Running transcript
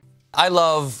I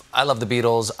love the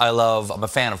Beatles. I'm a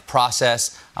fan of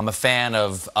process. I'm a fan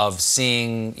of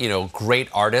seeing, great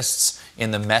artists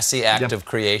in the messy act of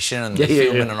creation and the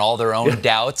human and all their own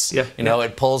doubts.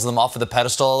 It pulls them off of the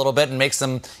pedestal a little bit and makes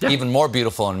them even more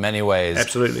beautiful in many ways.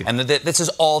 Absolutely. And this is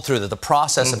all through that. The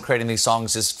process of creating these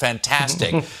songs is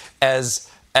fantastic. As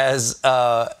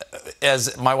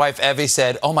my wife Evie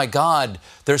said, oh my God,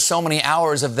 there's so many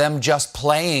hours of them just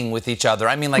playing with each other.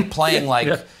 I mean, like playing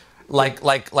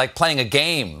like playing a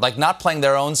game, like not playing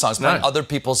their own songs, playing other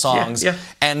people's songs,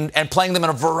 and playing them in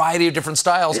a variety of different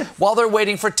styles while they're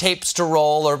waiting for tapes to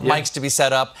roll or mics to be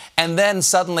set up, and then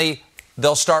suddenly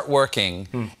they'll start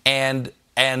working, and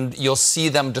you'll see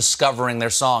them discovering their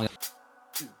song.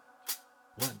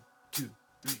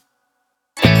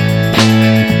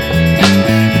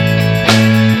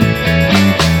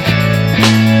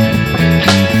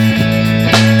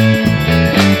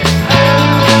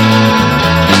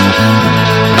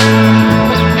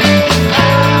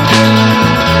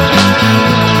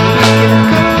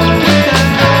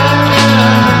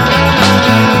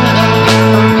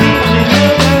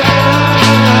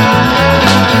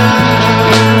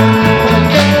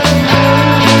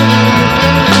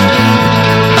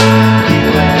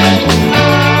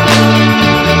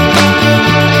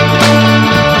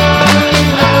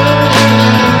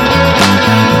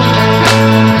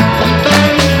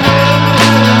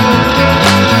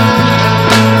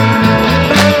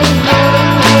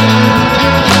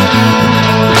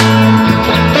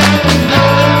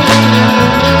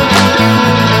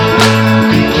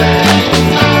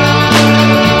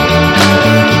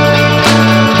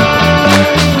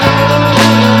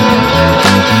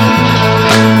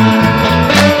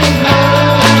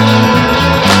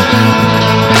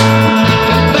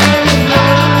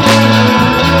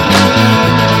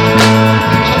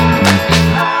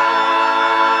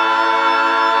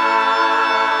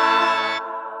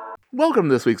 Welcome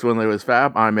to this week's When They Was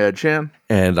Fab. I'm Ed Chan.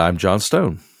 And I'm John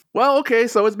Stone. Well, okay,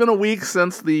 so it's been a week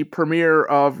since the premiere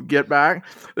of Get Back.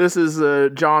 This is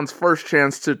John's first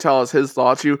chance to tell us his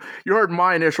thoughts. You heard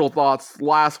my initial thoughts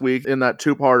last week in that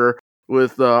two-parter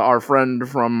with our friend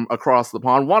from across the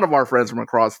pond, one of our friends from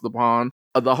across the pond,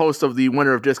 the host of the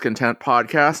Winter of Discontent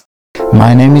podcast.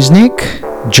 My name is Nick.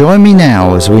 Join me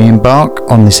now as we embark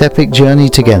on this epic journey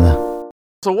together.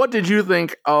 So what did you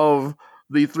think of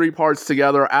the three parts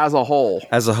together as a whole?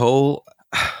 As a whole,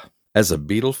 as a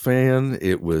Beatle fan,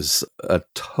 it was a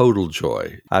total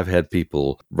joy. I've had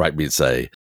people write me and say,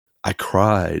 I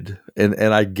cried. And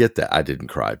I get that. I didn't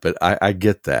cry, but I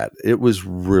get that. It was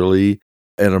really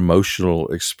an emotional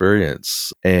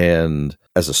experience. And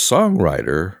as a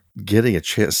songwriter, getting a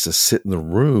chance to sit in the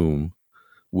room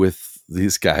with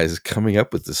these guys coming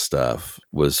up with this stuff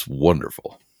was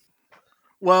wonderful.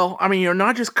 Well, I mean, you're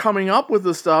not just coming up with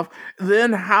the stuff,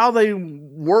 then how they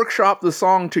workshop the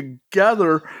song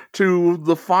together to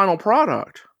the final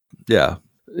product. Yeah,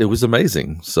 it was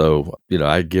amazing. So,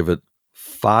 I give it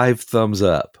 5 thumbs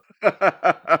up.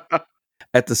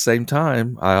 At the same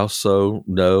time, I also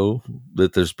know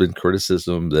that there's been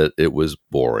criticism that it was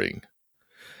boring.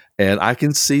 And I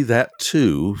can see that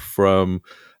too from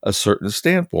a certain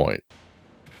standpoint.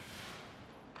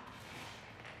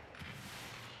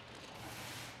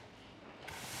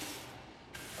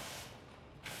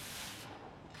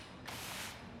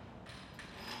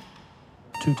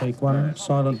 Two, take one,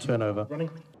 silent turnover.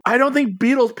 I don't think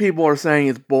Beatles people are saying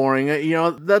it's boring.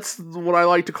 That's what I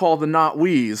like to call the not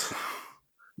we's.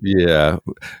 Yeah.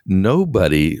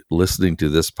 Nobody listening to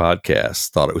this podcast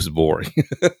thought it was boring.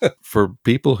 For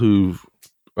people who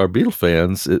are Beatle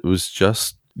fans, it was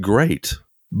just great.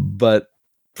 But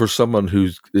for someone who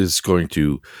is going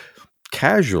to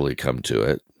casually come to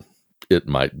it, it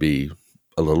might be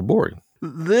a little boring.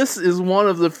 This is one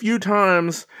of the few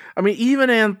times, I mean,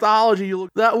 even Anthology,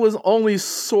 that was only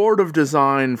sort of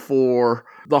designed for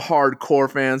the hardcore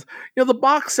fans. The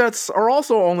box sets are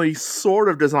also only sort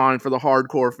of designed for the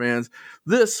hardcore fans.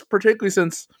 This, particularly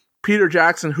since Peter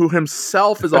Jackson, who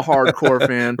himself is a hardcore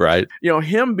fan, right?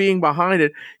 Him being behind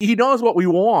it, he knows what we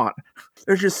want.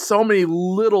 There's just so many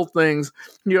little things.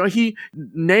 He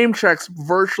name checks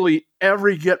virtually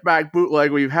every Get Back bootleg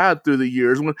we've had through the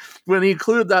years. When he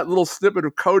included that little snippet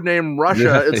of Codename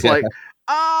Russia, it's like,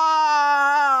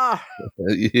 ah!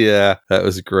 Yeah, that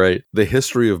was great. The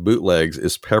history of bootlegs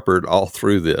is peppered all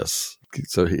through this.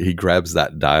 So he grabs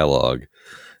that dialogue,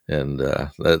 and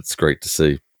that's great to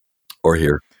see or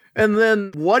hear. And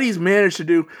then what he's managed to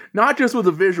do, not just with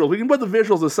the visuals, we can put the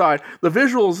visuals aside. The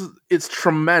visuals, it's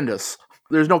tremendous.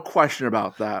 There's no question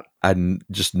about that. I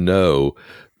just know,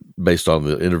 based on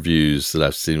the interviews that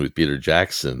I've seen with Peter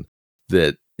Jackson,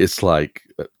 that it's like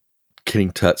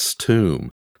King Tut's tomb,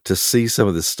 to see some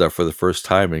of this stuff for the first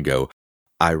time and go,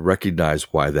 I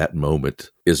recognize why that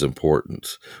moment is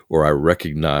important, or I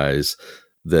recognize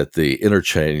that the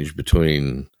interchange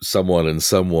between someone and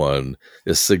someone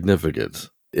is significant.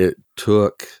 It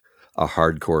took a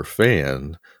hardcore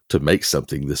fan to make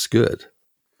something this good.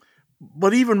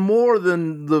 But even more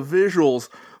than the visuals,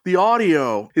 the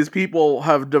audio is people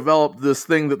have developed this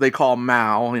thing that they call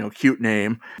MAL, cute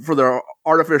name, for their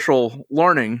artificial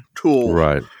learning tool.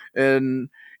 Right. And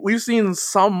we've seen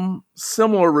some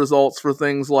similar results for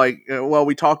things like,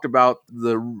 we talked about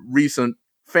the recent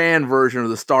fan version of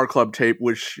the Star Club tape,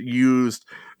 which used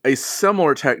a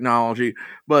similar technology.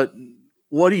 But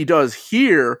what he does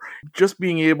here, just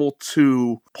being able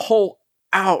to pull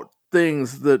out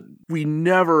things that we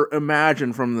never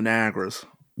imagined from the Nagras.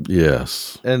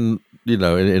 Yes. And,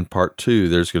 in part 2,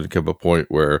 there's going to come a point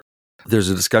where there's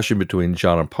a discussion between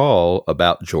John and Paul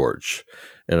about George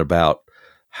and about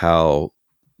how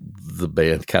the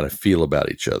band kind of feel about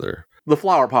each other. The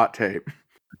Flower Pot tape.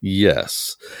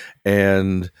 Yes.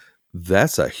 And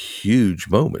that's a huge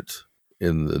moment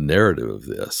in the narrative of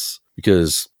this,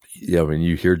 because,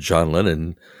 you hear John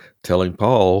Lennon telling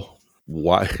Paul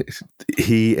why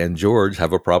he and George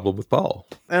have a problem with Paul.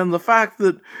 And the fact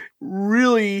that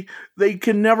really they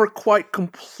can never quite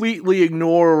completely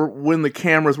ignore when the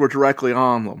cameras were directly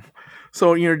on them.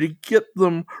 So, to get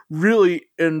them really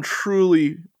and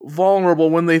truly vulnerable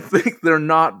when they think they're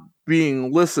not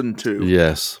being listened to.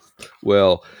 Yes.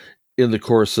 Well, in the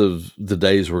course of the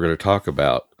days we're going to talk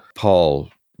about, Paul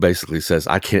basically says,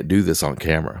 I can't do this on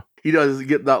camera. He does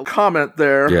get that comment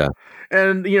there. Yeah.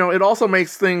 And, it also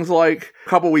makes things like a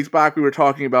couple weeks back, we were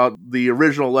talking about the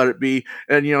original Let It Be.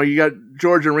 And, you got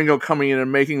George and Ringo coming in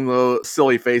and making the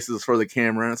silly faces for the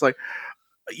camera. And it's like,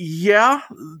 yeah,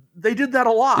 they did that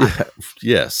a lot. Yeah,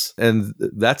 yes. And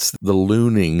that's the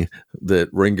looning that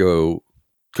Ringo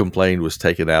complained was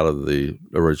taken out of the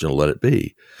original Let It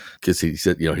Be. Because he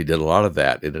said, he did a lot of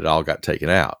that and it all got taken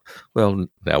out. Well,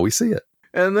 now we see it.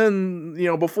 And then,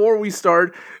 before we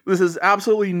start, this is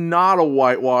absolutely not a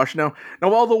whitewash. Now,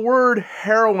 while the word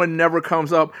heroin never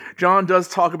comes up, John does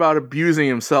talk about abusing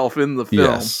himself in the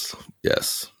film.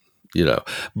 Yes.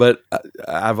 But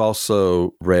I've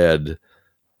also read,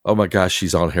 oh my gosh,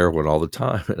 she's on heroin all the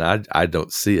time. And I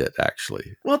don't see it,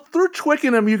 actually. Well, through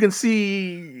Twickenham, you can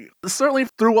see, certainly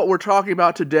through what we're talking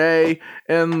about today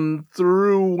and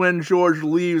through when George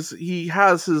leaves, he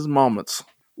has his moments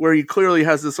where he clearly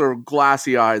has this sort of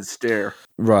glassy-eyed stare.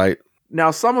 Right. Now,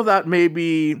 some of that may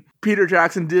be Peter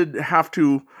Jackson did have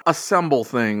to assemble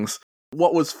things.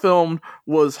 What was filmed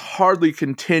was hardly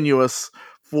continuous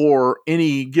for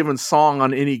any given song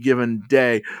on any given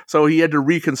day. So he had to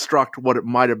reconstruct what it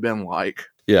might have been like.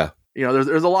 Yeah.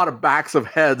 There's a lot of backs of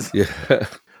heads. Yeah.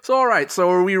 So, all right. So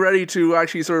are we ready to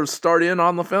actually sort of start in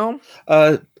on the film?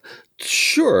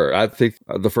 Sure. I think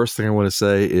the first thing I want to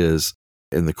say is,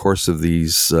 in the course of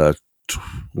these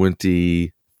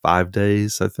 25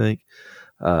 days, I think,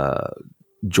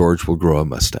 George will grow a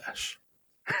mustache.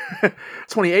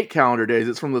 28 calendar days.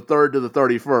 It's from the 3rd to the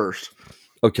 31st.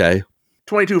 Okay.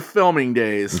 22 filming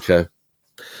days. Okay.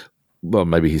 Well,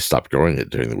 maybe he stopped growing it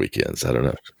during the weekends. I don't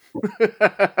know.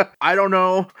 I don't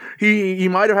know. He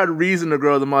might have had reason to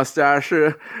grow the mustache,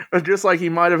 just like he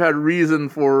might have had reason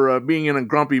for being in a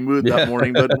grumpy mood that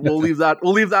morning. But we'll leave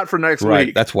that for next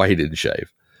week. That's why he didn't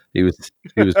shave. He was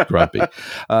grumpy.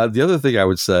 The other thing I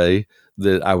would say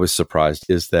that I was surprised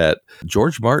is that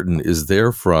George Martin is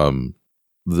there from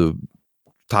the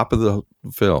top of the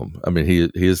film. I mean, he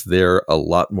is there a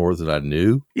lot more than I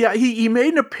knew. Yeah, he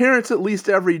made an appearance at least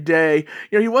every day.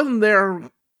 He wasn't there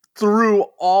through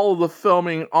all of the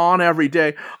filming on every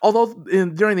day. Although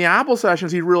during the Apple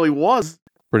sessions, he really was.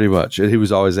 Pretty much. And he was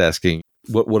always asking,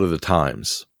 what are the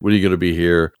times? When are you going to be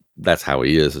here? That's how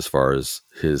he is as far as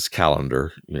his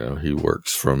calendar. He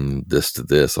works from this to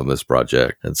this on this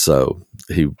project. And so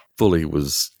he fully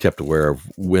was kept aware of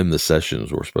when the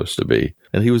sessions were supposed to be.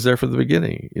 And he was there from the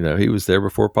beginning. He was there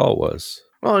before Paul was.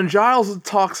 Well, and Giles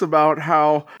talks about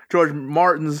how George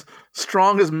Martin's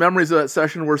strongest memories of that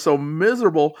session were so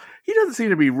miserable. He doesn't seem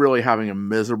to be really having a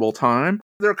miserable time.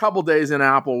 There are a couple days in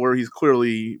Apple where he's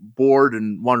clearly bored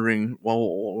and wondering, well,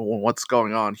 what's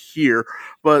going on here?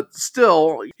 But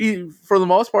still, he, for the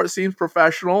most part, seems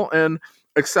professional and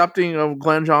accepting of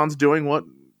Glenn Johns doing what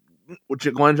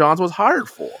Glenn Johns was hired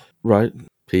for. Right.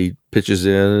 He pitches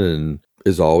in and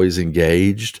is always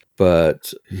engaged,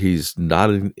 but he's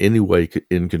not in any way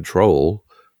in control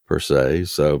per se.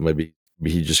 So maybe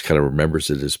he just kind of remembers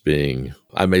it as being,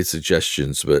 I made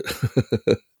suggestions, but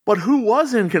but who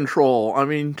was in control? I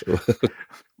mean,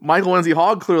 Michael Lindsay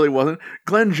Hogg clearly wasn't.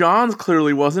 Glenn Johns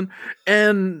clearly wasn't.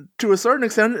 And to a certain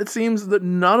extent, it seems that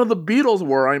none of the Beatles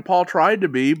were. I mean, Paul tried to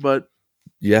be, but...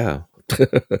 Yeah.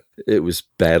 It was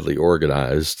badly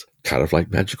organized. Kind of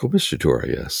like Magical Mystery Tour,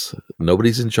 I guess.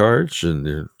 Nobody's in charge,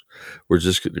 and we're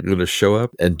just going to show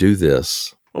up and do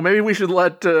this. Well, maybe we should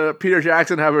let Peter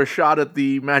Jackson have a shot at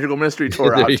the Magical Mystery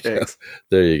Tour outtakes.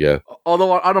 There you go.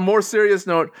 Although, on a more serious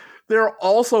note, there are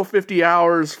also 50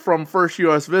 hours from First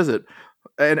U.S. Visit,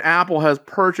 and Apple has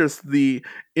purchased the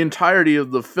entirety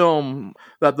of the film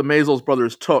that the Maysles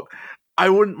brothers took. I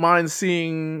wouldn't mind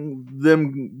seeing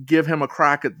them give him a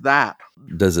crack at that.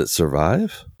 Does it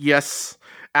survive? Yes.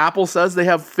 Apple says they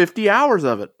have 50 hours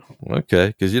of it. Okay,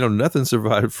 because, nothing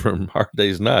survived from Hard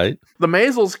Day's Night. The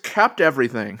Maysles kept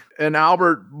everything. And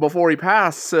Albert, before he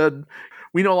passed, said,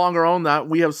 we no longer own that.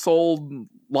 We have sold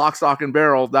lock, stock, and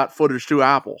barrel that footage to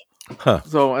Apple. Huh.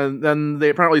 So, and then they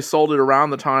apparently sold it around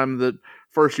the time that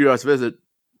First U.S. Visit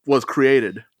was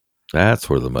created. That's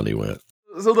where the money went.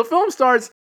 So the film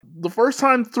starts. The first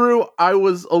time through, I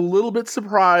was a little bit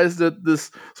surprised at this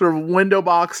sort of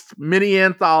window-boxed mini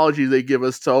anthology they give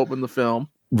us to open the film.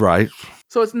 Right.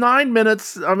 So it's 9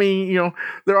 minutes. I mean,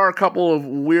 there are a couple of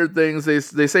weird things. They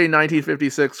say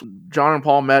 1956. John and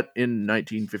Paul met in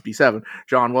 1957.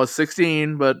 John was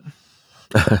 16, but...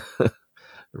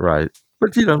 Right.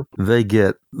 But, they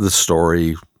get the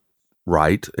story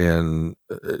right, and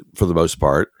for the most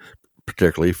part,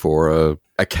 particularly for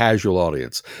a casual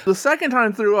audience. The second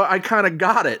time through, I kind of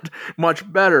got it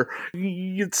much better.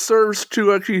 It serves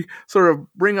to actually sort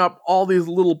of bring up all these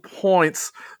little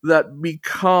points that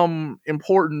become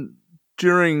important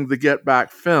during the Get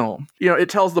Back film. It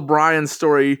tells the Brian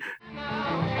story.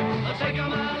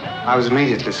 I was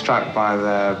immediately struck by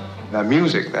their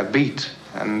music, their beat,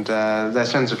 and their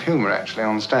sense of humor, actually,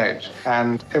 on stage.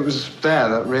 And it was there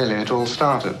that really it all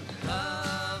started.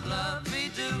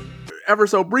 Ever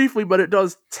so briefly, but it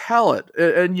does tell it.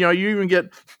 And you even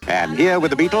get... And here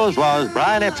with the Beatles was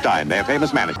Brian Epstein, their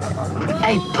famous manager.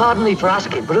 Hey, pardon me for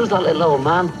asking, but who's that little old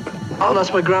man? Oh,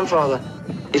 that's my grandfather.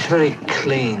 He's very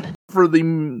clean. For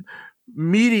the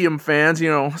medium fans,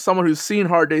 someone who's seen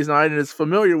Hard Day's Night and is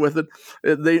familiar with it,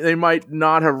 they might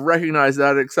not have recognized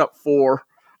that except for,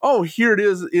 oh, here it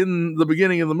is in the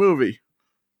beginning of the movie.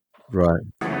 Right.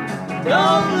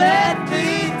 Don't let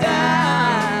me down.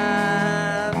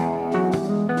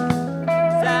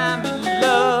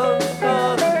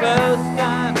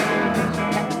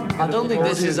 I don't think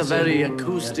this is a very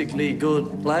acoustically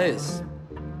good place.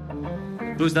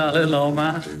 Who's that little old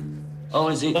man? Oh,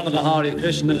 is he? One of the Hare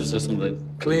Krishnas or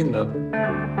something. Clean, though.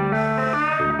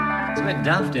 It's a bit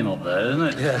daft in up there, isn't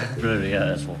it? Yeah. For a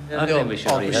rehearsal. I think we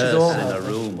should rehearse in a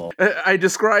room. Or... I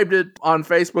described it on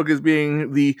Facebook as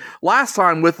being the last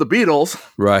time with the Beatles.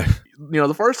 Right.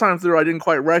 The first time through, I didn't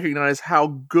quite recognize how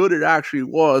good it actually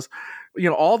was.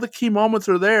 All the key moments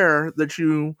are there that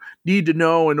you need to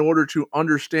know in order to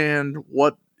understand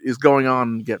what is going on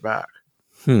and Get Back.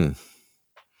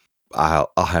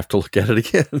 I'll have to look at it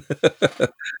again.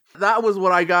 That was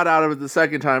what I got out of it the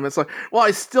second time. It's like, well,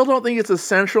 I still don't think it's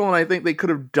essential, and I think they could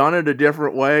have done it a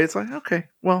different way. It's like, okay,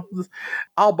 well,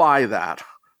 I'll buy that.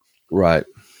 Right.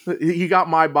 He got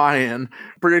my buy-in,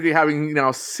 particularly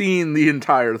having seen the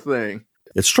entire thing.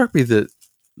 It struck me that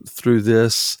through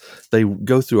this, they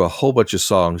go through a whole bunch of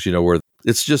songs, where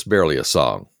it's just barely a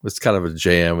song. It's kind of a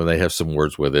jam, and they have some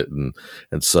words with it,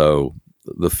 and so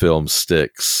the film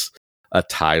sticks a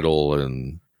title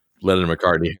and Lennon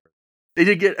McCartney. They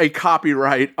did get a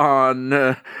copyright on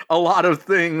a lot of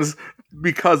things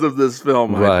because of this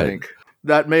film, right. I think.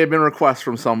 That may have been a request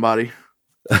from somebody.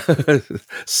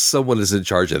 Someone is in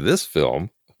charge of this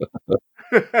film.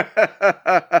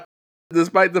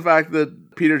 Despite the fact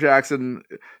that Peter Jackson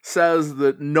says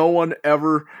that no one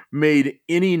ever made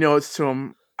any notes to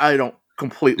him, I don't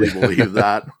completely believe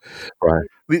that. Right.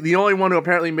 The only one who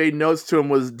apparently made notes to him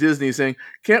was Disney saying,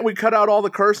 can't we cut out all the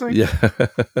cursing? Yeah.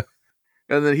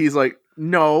 And then he's like,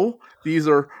 no, these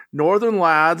are Northern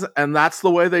lads, and that's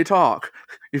the way they talk.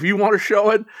 If you want to show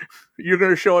it, you're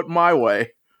going to show it my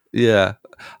way. Yeah.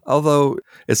 Although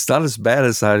it's not as bad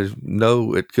as I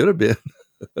know it could have been.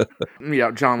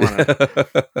 Yeah, John Lennon.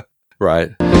 Right.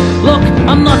 Look,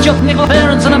 I'm not your nickel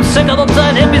parents, and I'm sick of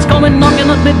upside hippies coming knocking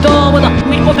at my door with a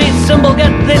meat for peace symbol.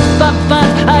 Get this that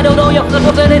fast. I don't know you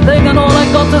flip anything, and all I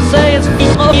got to say is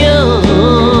you.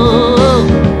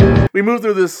 We move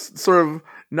through this sort of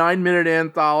 9-minute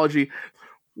anthology.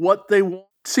 What they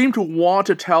seem to want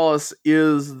to tell us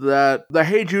is that the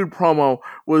Hey Jude promo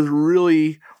was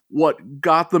really what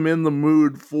got them in the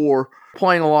mood for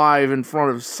playing live in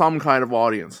front of some kind of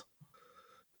audience.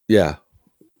 Yeah.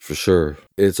 For sure.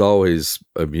 It's always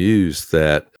amused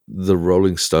that the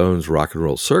Rolling Stones Rock and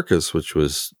Roll Circus, which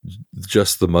was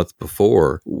just the month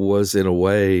before, was in a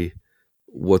way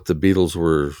what the Beatles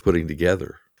were putting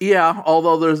together. Yeah,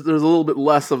 although there's a little bit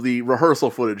less of the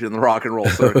rehearsal footage in the Rock and Roll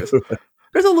Circus.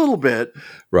 There's a little bit.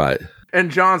 Right.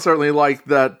 And John certainly liked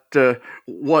that,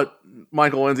 what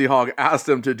Michael Lindsay Hogg asked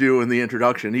him to do in the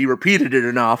introduction. He repeated it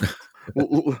enough,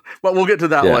 but we'll get to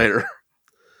that later.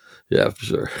 Yeah, for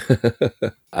sure.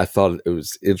 I thought it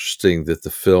was interesting that the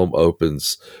film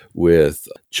opens with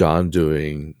John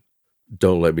doing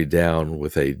Don't Let Me Down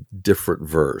with a different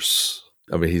verse.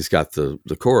 I mean, he's got the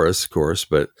chorus, of course,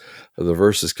 but the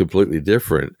verse is completely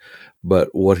different. But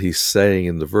what he's saying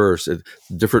in the verse,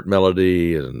 different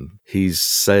melody, and he's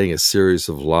saying a series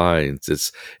of lines.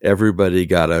 It's everybody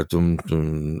gotta,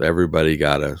 everybody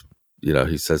gotta,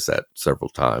 he says that several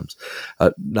times.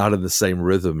 Not in the same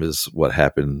rhythm as what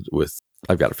happened with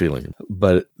I've Got a Feeling,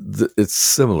 but it's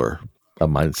similar, a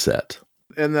mindset.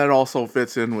 And that also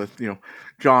fits in with,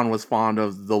 John was fond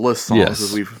of the List songs,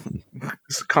 as we've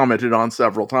commented on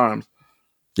several times.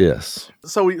 Yes.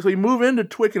 So we move into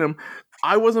Twickenham.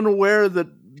 I wasn't aware that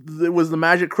it was the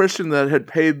Magic Christian that had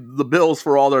paid the bills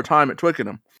for all their time at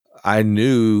Twickenham. I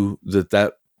knew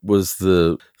that was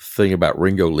the thing about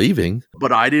Ringo leaving.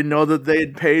 But I didn't know that they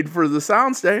had paid for the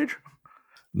soundstage.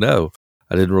 No,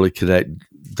 I didn't really connect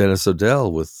Dennis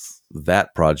O'Dell with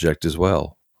that project as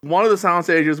well. One of the sound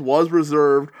stages was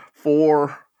reserved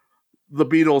for the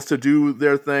Beatles to do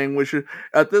their thing, which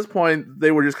at this point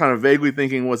they were just kind of vaguely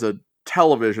thinking was a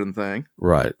television thing.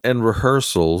 Right. And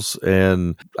rehearsals.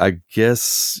 And I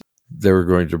guess they were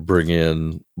going to bring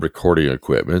in recording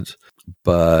equipment,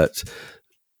 but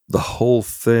the whole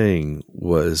thing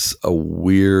was a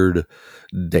weird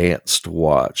dance to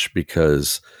watch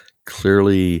because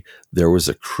clearly there was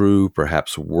a crew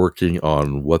perhaps working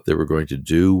on what they were going to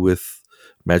do with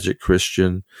Magic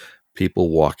Christian, people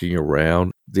walking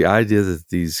around. The idea that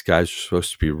these guys are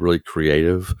supposed to be really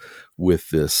creative with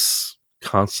this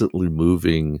constantly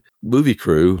moving movie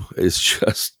crew is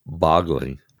just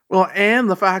boggling. Well, and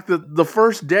the fact that the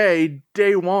first day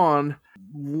one,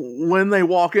 when they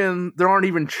walk in, there aren't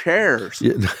even chairs.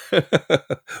 Yeah.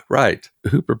 Right.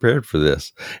 Who prepared for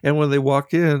this? And when they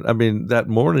walk in, I mean, that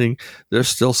morning, they're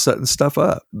still setting stuff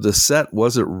up. The set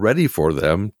wasn't ready for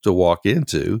them to walk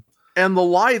into. And the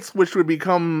lights, which would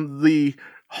become the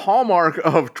hallmark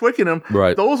of Twickenham,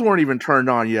 right, those weren't even turned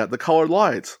on yet, the colored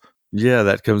lights. Yeah,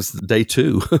 that comes day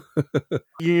 2.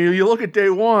 You look at day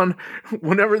 1,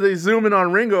 whenever they zoom in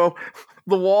on Ringo,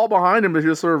 the wall behind him is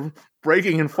just sort of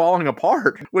breaking and falling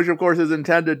apart, which of course is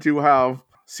intended to have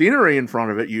scenery in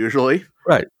front of it usually.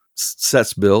 Right.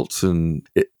 Sets built, and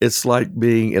it's like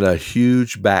being in a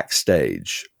huge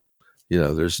backstage.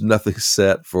 There's nothing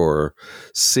set for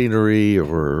scenery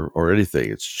or anything.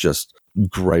 It's just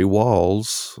gray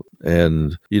walls.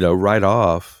 And, right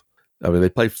off, I mean, they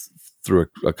play through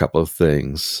a couple of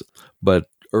things, but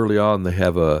early on they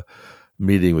have a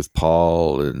meeting with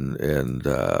Paul and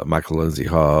Michael Lindsay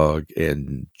Hogg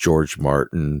and George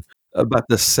Martin about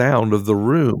the sound of the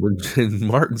room. And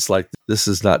Martin's like, this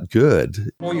is not good.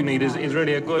 All you need is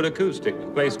really a good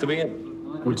acoustic place to be in.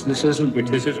 Which this isn't.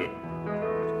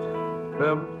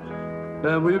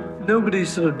 Nobody's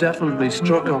sort of definitely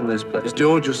struck on this place.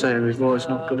 George was saying before it's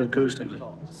not good acoustic.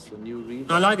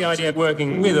 I like the idea of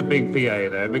working with a big PA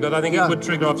though, because I think it would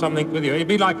trigger off something with you. It'd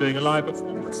be like doing a live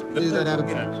performance.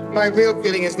 My real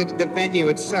feeling is that the venue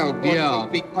itself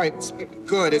would be quite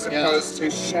good as opposed to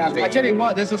shabby. I tell you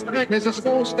what, there's a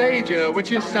small stage here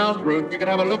which is soundproof you can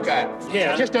have a look at.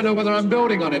 Yeah. I just don't know whether I'm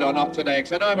building on it or not today,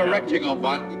 because I know I'm erecting on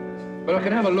one, but I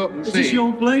can have a look and see. Is this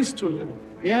your place, to?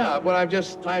 Yeah, well, I've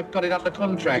got it under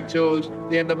contract till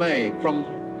the end of May from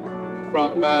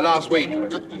last week,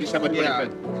 December 25th.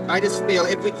 Yeah. I just feel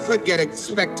if we could get a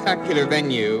spectacular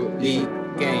venue, we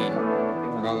gain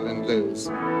rather than lose.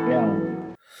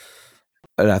 Yeah.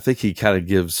 And I think he kind of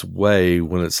gives way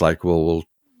when it's like, well,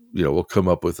 we'll come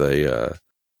up with a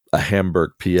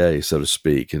Hamburg PA, so to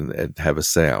speak, and have a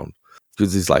sound.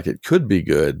 Because he's like, it could be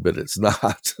good, but it's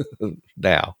not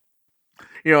now.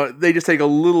 They just take a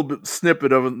little bit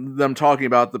snippet of them talking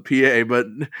about the PA, but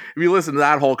if you listen to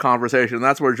that whole conversation,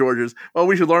 that's where George's,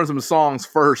 we should learn some songs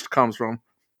first comes from.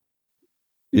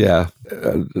 Yeah.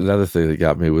 Another thing that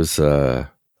got me was at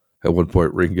one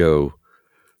point Ringo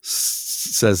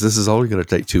says this is only going to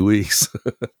take 2 weeks.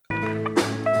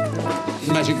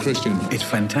 Magic Christian. It's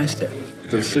fantastic.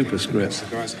 The super script.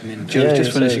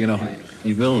 Just finishing it off.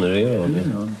 You build it, yeah.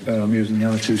 I'm using the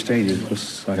other 2 stages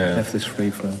because I left this free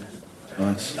for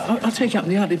I'll take you up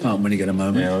in the art department when you get a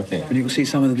moment. Yeah, okay. And you can see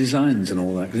some of the designs and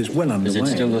all that, because it's well underway. Is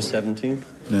it still the 17th?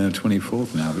 No,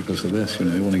 24th now because of this. You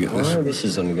know, you want to get this. Oh, this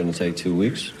is only going to take 2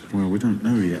 weeks. Well, we don't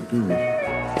know yet, do we? So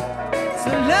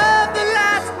love that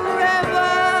lasts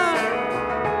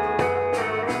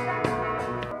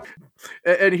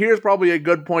forever. And here's probably a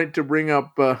good point to bring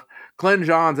up Glenn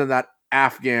Johns and that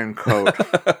Afghan coat.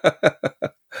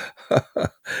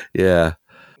 Yeah.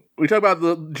 We talk about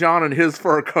the John and his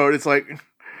fur coat. It's like,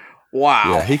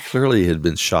 wow. Yeah, he clearly had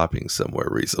been shopping somewhere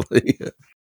recently.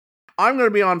 I'm going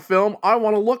to be on film. I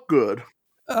want to look good.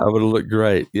 I would look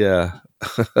great. Yeah.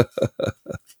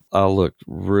 I'll look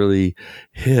really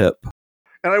hip.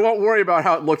 And I won't worry about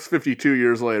how it looks 52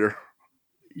 years later.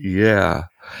 Yeah.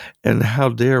 And how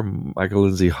dare Michael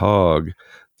Lindsay Hogg,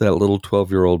 that little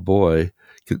 12-year-old boy,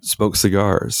 could smoke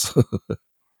cigars.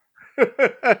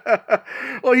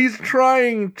 Well, he's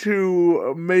trying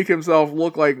to make himself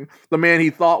look like the man he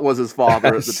thought was his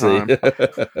father at the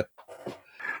time.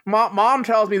 Mom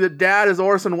tells me that Dad is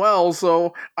Orson Welles,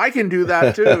 so I can do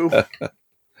that too.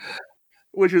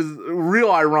 Which is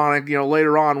real ironic,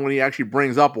 later on when he actually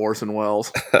brings up Orson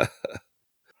Welles.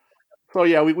 So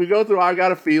yeah, we go through I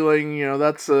Got a Feeling,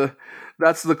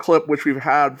 that's the clip which we've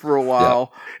had for a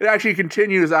while. Yeah. It actually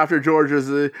continues after George's.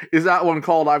 Is that one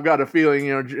called I've Got a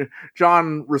Feeling?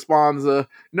 John responds,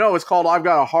 no, it's called I've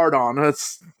Got a Heart On.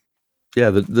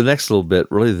 Yeah, the next little bit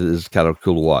really is kind of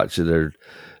cool to watch.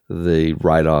 They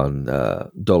write on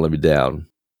Don't Let Me Down.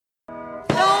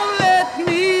 Don't let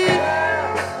me.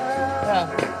 Yeah.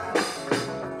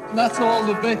 That's all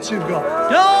the bits you've got.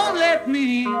 Don't let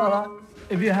me.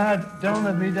 If you had Don't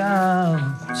Let Me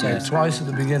Down, say it twice at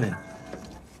the beginning.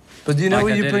 But you know like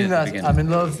when you bring that, I'm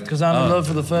in love, because I'm in love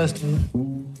for the first time.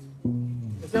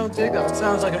 Don't take that, it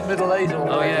sounds like a middle eight.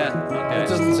 Oh, yeah, okay. It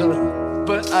doesn't sort of,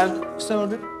 but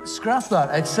so scrap that,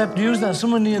 except use that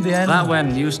somewhere near the end. That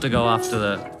one used to go after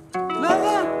the...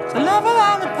 Lover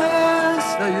on the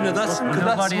past. No, that's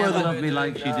nobody ever loved me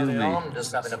like she do me. I'm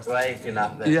just having a break in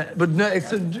that bit. Yeah, but no,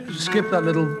 skip that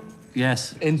little...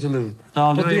 Yes. Interlude. So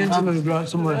I'll put do the it interlude right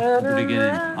somewhere. At the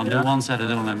beginning. I'll do one set of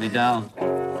Don't Let Me Down.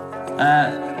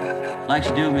 Like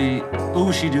she do me,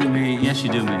 ooh, she do me, yes, she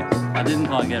do me. I didn't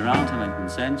quite get around to making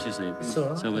sense, you see.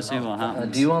 So we'll see what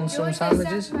happens. Do you want some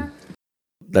sandwiches?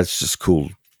 That's just cool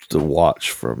to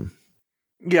watch from...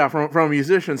 Yeah, from a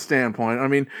musician standpoint. I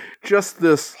mean, just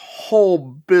this whole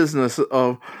business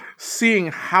of seeing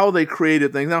how they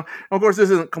created things. Now, of course, this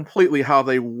isn't completely how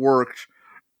they worked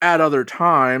at other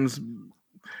times.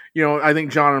 I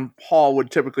think John and Paul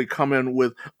would typically come in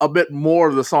with a bit more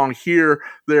of the song. Here,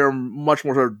 they're much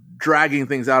more sort of dragging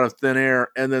things out of thin air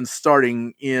and then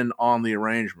starting in on the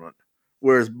arrangement.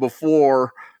 Whereas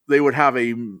before, they would have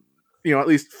a, at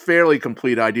least fairly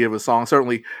complete idea of a song,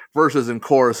 certainly verses and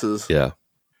choruses. Yeah.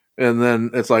 And then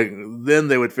it's like, then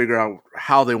they would figure out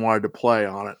how they wanted to play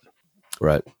on it.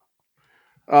 Right.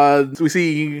 We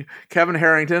see Kevin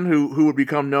Harrington, who would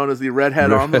become known as the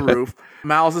redhead on the roof,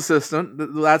 Mal's assistant.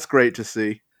 That's great to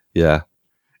see. Yeah.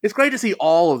 It's great to see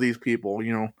all of these people,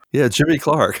 Yeah, Jimmy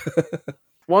Clark.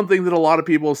 One thing that a lot of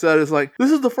people have said is like,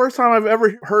 this is the first time I've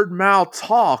ever heard Mal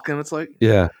talk. And it's like,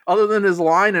 yeah. Other than his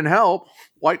line in Help,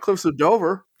 White Cliffs of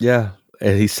Dover. Yeah.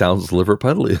 And he sounds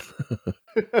Liverpudlian.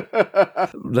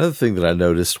 Another thing that I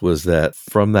noticed was that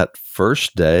from that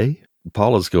first day,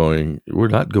 Paula's going, we're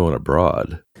not going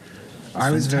abroad. I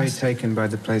was very taken by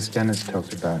the place Dennis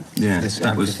talked about, this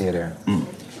amphitheater,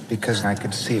 because I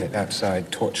could see it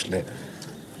outside, torch lit,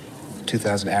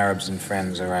 2,000 Arabs and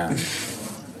friends around.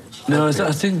 No,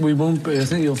 I think we won't be. I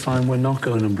think you'll find we're not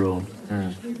going abroad.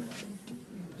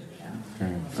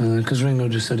 Because Ringo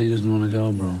just said he doesn't want to go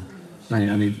abroad.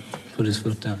 And he put his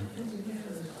foot down.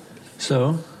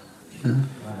 So,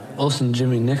 us and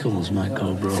Jimmy Nichols might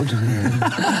go abroad.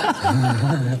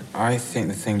 I think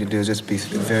the thing to do is just be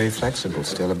very flexible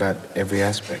still about every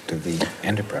aspect of the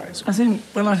enterprise. Michael,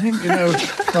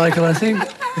 I think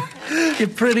you're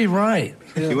pretty right.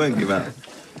 You won't give up.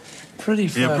 Pretty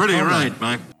right,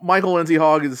 Mike. Michael Lindsay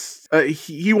Hogg is,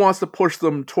 he wants to push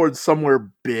them towards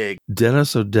somewhere big.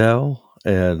 Dennis O'Dell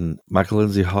and Michael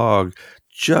Lindsay Hogg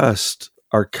just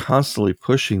are constantly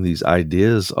pushing these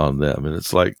ideas on them. And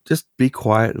it's like, just be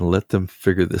quiet and let them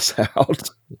figure this out.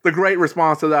 The great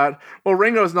response to that, well,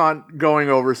 Ringo's not going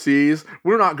overseas.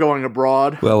 We're not going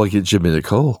abroad. Well, we'll get Jimmy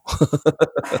Nicole.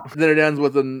 Then it ends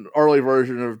with an early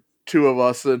version of Two of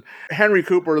Us. And Henry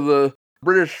Cooper, the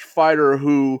British fighter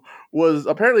who was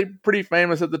apparently pretty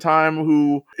famous at the time,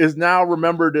 who is now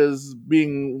remembered as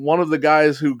being one of the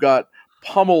guys who got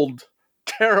pummeled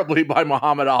terribly by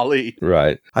Muhammad Ali.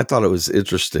 Right. I thought it was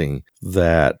interesting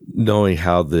that knowing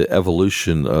how the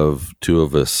evolution of Two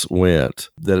of Us went,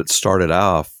 that it started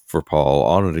off for Paul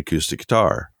on an acoustic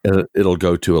guitar, and it'll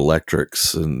go to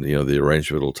electrics, and the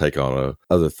arrangement will take on a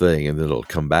other thing, and then it'll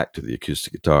come back to the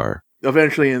acoustic guitar.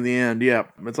 Eventually, in the end, yeah,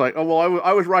 it's like, oh well,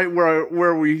 I was right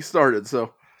where we started.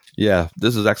 So yeah,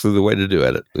 this is actually the way to do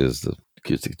it. Is the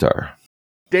acoustic guitar.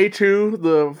 Day 2,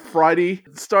 the Friday,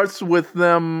 starts with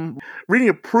them reading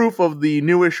a proof of the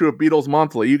new issue of Beatles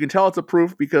Monthly. You can tell it's a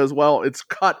proof because, well, it's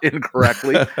cut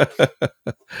incorrectly.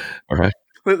 All right.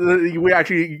 We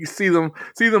actually see them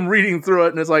reading through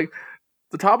it, and it's like,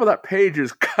 the top of that page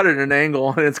is cut at an angle,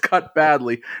 and it's cut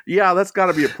badly. Yeah, that's got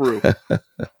to be a proof.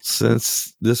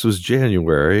 Since this was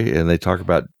January, and they talk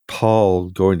about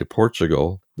Paul going to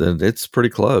Portugal, then it's pretty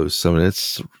close. I mean,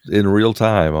 it's in real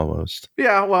time almost.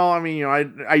 Yeah, well, I mean,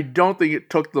 I don't think it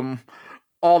took them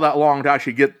all that long to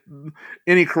actually get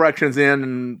any corrections in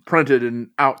and printed and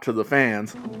out to the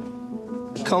fans.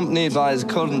 Accompanied by his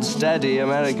current steady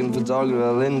American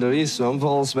photographer Linda Eastman,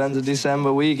 Paul spent a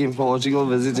December week in Portugal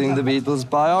visiting the Beatles'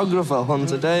 biographer,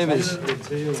 Hunter Davies.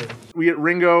 We get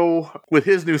Ringo with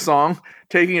his new song,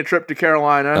 Taking a Trip to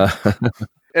Carolina.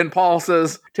 And Paul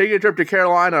says, taking a trip to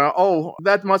Carolina, oh,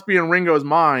 that must be in Ringo's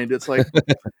mind. It's like,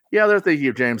 yeah, they're thinking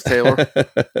of James Taylor.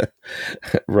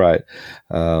 Right.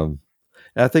 And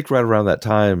I think right around that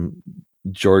time,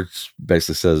 George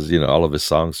basically says, all of his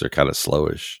songs are kind of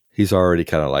slowish. He's already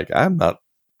kind of like, I'm not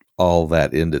all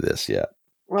that into this yet.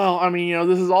 Well, I mean,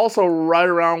 this is also right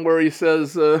around where he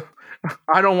says,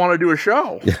 I don't want to do a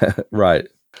show. Yeah, right.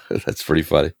 That's pretty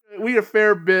funny. We had a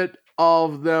fair bit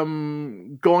of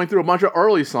them going through a bunch of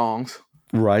early songs.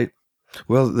 Right.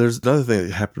 Well, there's another thing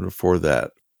that happened before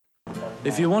that.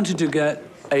 If you wanted to get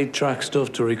 8-track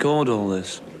stuff to record all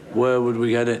this, where would we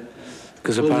get it?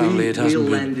 Because apparently it hasn't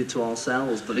been. We'll lend it to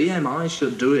ourselves, but EMI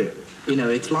should do it.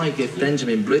 It's like if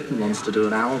Benjamin Britten wants to do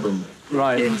an album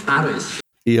in Paris.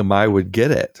 EMI would get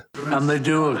it. And they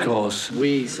do, of course.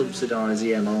 We subsidise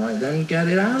EMI, then get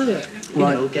it out of it.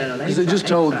 Right, because they just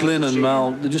told Glyn and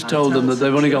Mal, they just told them that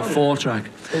they've only got 4-track.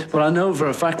 But I know for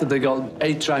a fact that they got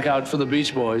 8-track out for the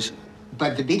Beach Boys.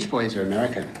 But the Beach Boys are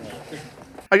American.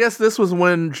 I guess this was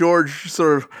when George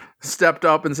sort of stepped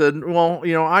up and said, well,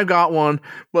 I got one,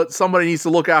 but somebody needs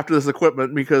to look after this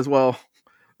equipment because, well,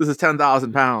 this is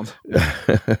 10,000 pounds.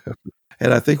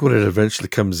 And I think when it eventually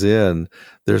comes in,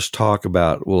 there's talk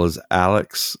about, well, is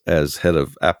Alex, as head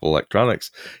of Apple Electronics,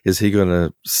 is he going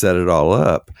to set it all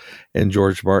up? And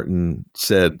George Martin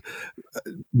said,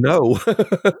 no.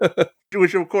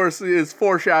 Which, of course, is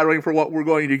foreshadowing for what we're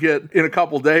going to get in a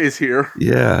couple days here.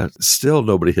 Yeah, still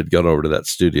nobody had gone over to that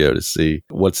studio to see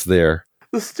what's there.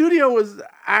 The studio was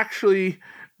actually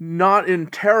not in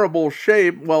terrible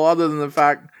shape, well, other than the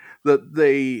fact that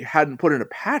they hadn't put in a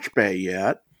patch bay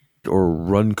yet. Or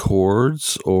run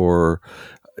cords, or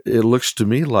it looks to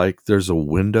me like there's a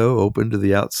window open to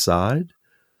the outside.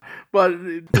 But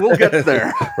we'll get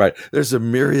there. Right. There's a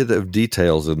myriad of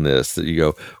details in this that you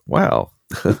go, wow,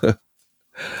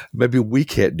 maybe we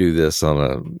can't do this on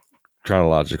a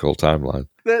chronological timeline.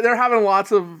 They're having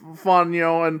lots of fun,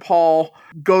 and Paul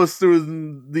goes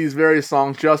through these various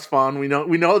songs, just fun. We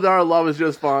know that Our Love Is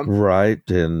Just Fun. Right.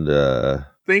 And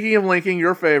Thinking of Linking,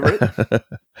 your favorite.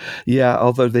 Yeah,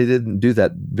 although they didn't do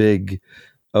that big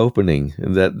opening,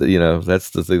 and that's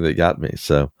the thing that got me.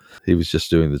 So he was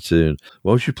just doing the tune.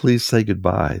 Won't you please say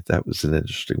goodbye? That was an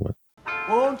interesting one.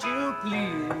 Won't you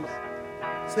please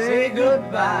say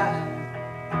goodbye?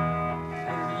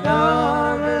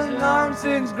 Love has long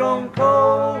since grown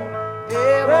cold.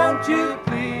 Hey, won't you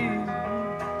please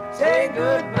say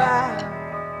goodbye?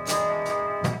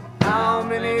 How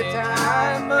many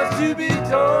times must you be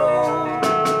told?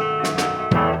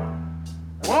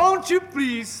 Won't you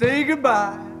please say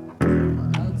goodbye?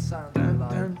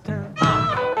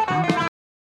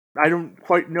 I don't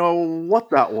quite know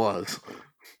what that was.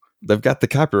 They've got the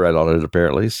copyright on it,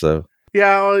 apparently, so.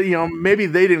 Yeah, maybe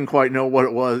they didn't quite know what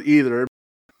it was either.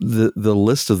 The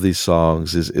list of these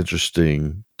songs is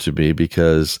interesting to me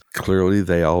because clearly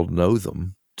they all know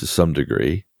them to some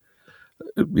degree.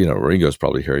 Ringo's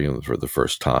probably hearing them for the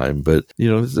first time, but,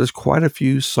 there's quite a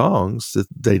few songs that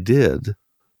they did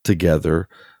together.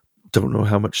 Don't know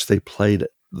how much they played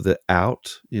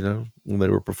out, when they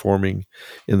were performing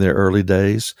in their early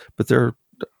days, but there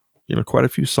are, quite a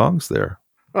few songs there.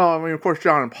 Well, I mean, of course,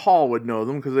 John and Paul would know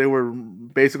them because they were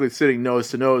basically sitting nose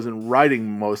to nose and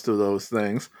writing most of those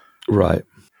things. Right.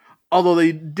 Although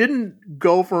they didn't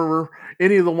go for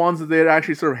any of the ones that they had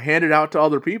actually sort of handed out to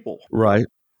other people. Right.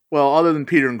 Well, other than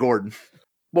Peter and Gordon.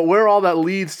 But where all that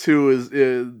leads to is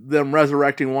them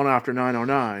resurrecting One After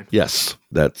 909. Yes,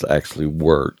 that's actually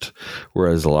worked.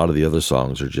 Whereas a lot of the other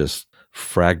songs are just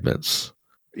fragments.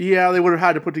 Yeah, they would have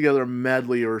had to put together a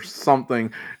medley or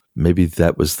something. Maybe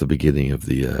that was the beginning of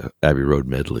the Abbey Road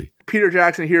medley. Peter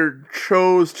Jackson here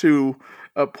chose to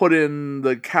put in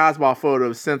the Casbah photo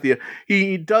of Cynthia.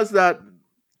 He does that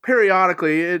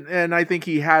periodically, and I think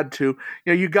he had to.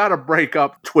 You got to break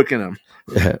up Twickenham.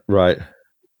 Right.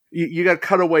 You got to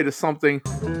cut away to something.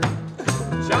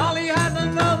 Charlie had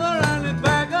another and his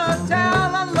bag of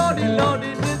towel, and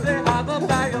lordy, did they have a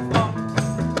bag of fun.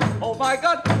 Oh my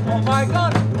God, oh my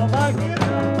God, oh my God.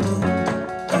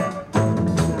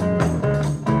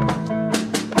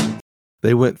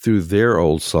 They went through their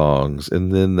old songs,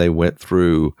 and then they went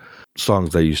through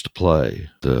songs they used to play,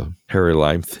 the Harry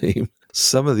Lime theme.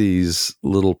 Some of these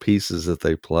little pieces that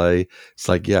they play, it's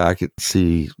like, yeah, I could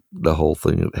see the whole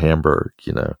thing at Hamburg,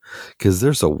 because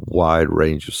there's a wide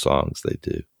range of songs they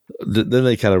do. Then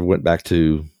they kind of went back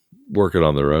to working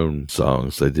on their own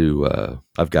songs. They do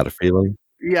I've Got a Feeling.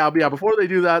 Yeah. Before they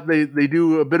do that, they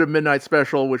do a bit of Midnight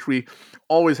Special, which we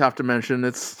always have to mention.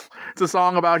 It's a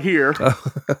song about here.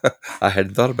 I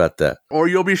hadn't thought about that. Or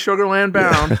You'll Be Sugarland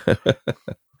Bound.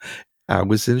 I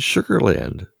was in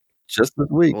Sugarland just this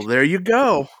week. Well, there you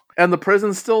go. And the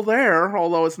prison's still there,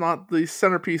 although it's not the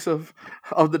centerpiece of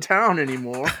the town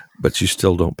anymore. But you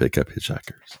still don't pick up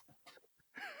hitchhikers.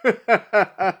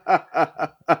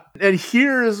 And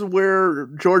here's where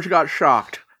George got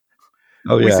shocked.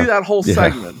 Oh, yeah. We see that whole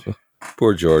segment.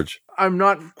 Poor George. I'm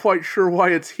not quite sure why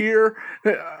it's here.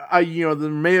 There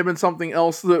may have been something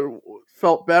else that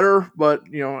felt better, but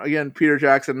again, Peter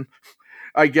Jackson,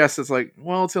 I guess it's like,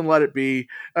 well, it's in Let It Be.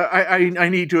 I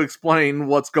need to explain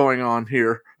what's going on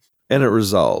here. And it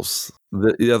resolves.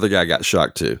 The other guy got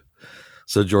shocked too.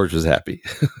 So George was happy.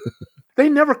 They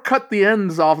never cut the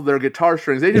ends off of their guitar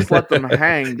strings. They just let them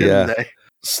hang, didn't they?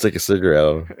 Stick a cigarette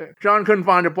on. John couldn't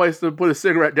find a place to put a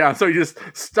cigarette down, so he just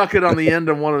stuck it on the end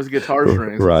of one of his guitar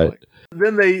strings. Right.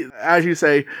 Then they, as you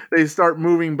say, they start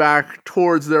moving back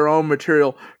towards their own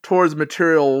material, towards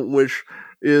material which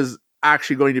is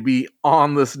actually going to be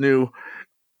on this new,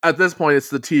 at this point, it's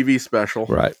the TV special.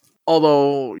 Right.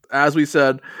 Although, as we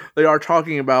said, they are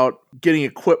talking about getting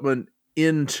equipment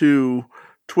into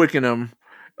Twickenham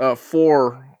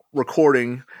for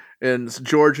recording, and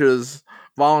George has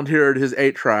volunteered his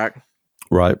 8-track.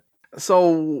 Right.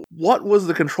 So, what was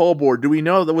the control board? Do we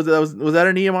know that was that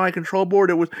an EMI control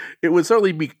board? It would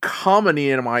certainly become an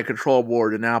EMI control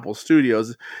board in Apple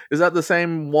Studios. Is that the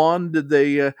same one? Did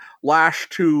they lash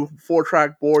 2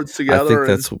 4-track boards together? I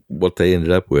think that's what they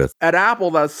ended up with. At Apple,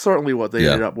 that's certainly what they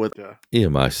ended up with.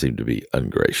 EMI seemed to be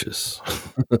ungracious.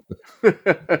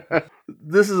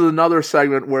 This is another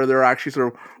segment where they're actually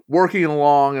sort of working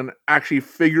along and actually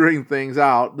figuring things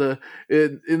out.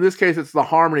 In this case, it's the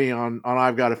harmony on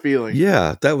I've Got a Feeling.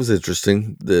 Yeah, that was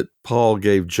interesting that Paul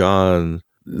gave John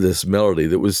this melody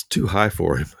that was too high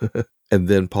for him. And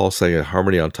then Paul sang a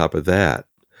harmony on top of that.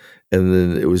 And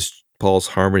then it was Paul's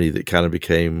harmony that kind of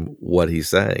became what he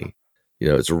sang.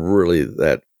 It's really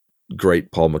that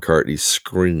great Paul McCartney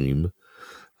scream.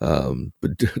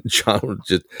 But John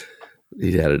just,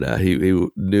 he had it out. He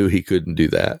knew he couldn't do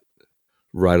that.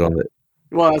 Right on it.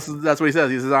 Well, that's what he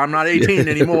says. He says, I'm not 18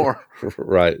 anymore.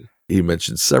 Right. He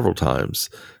mentioned several times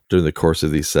during the course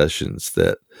of these sessions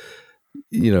that,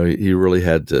 he really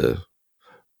had to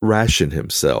ration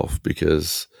himself,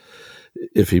 because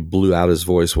if he blew out his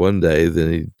voice one day,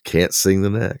 then he can't sing the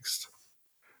next.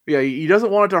 Yeah, he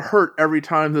doesn't want it to hurt every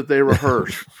time that they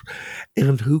rehearse.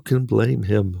 And who can blame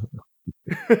him?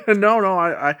 No,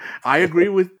 I agree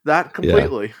with that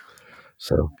completely. Yeah.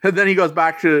 So, and then he goes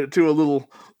back to a little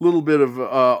bit of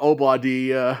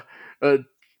Obladi.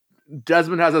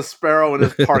 Desmond has a sparrow in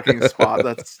his parking spot.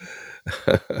 That's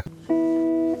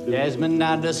Desmond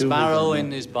had a sparrow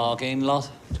in his parking lot.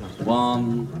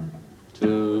 1,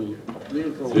 2,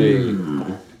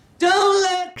 3. Don't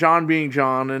let John being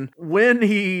John, and when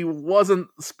he wasn't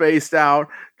spaced out,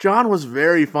 John was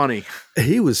very funny.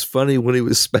 He was funny when he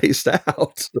was spaced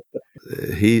out.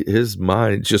 His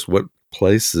mind just went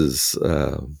places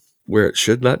where it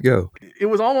should not go. It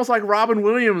was almost like Robin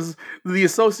Williams, the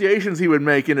associations he would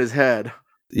make in his head.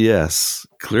 Yes,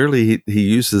 clearly he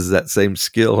uses that same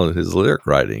skill in his lyric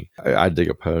writing. I Dig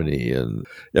a Pony and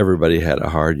Everybody Had a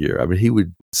Hard Year. I mean, he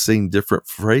would sing different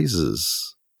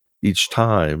phrases each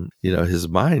time. His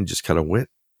mind just kind of went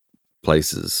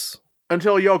places.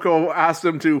 Until Yoko asked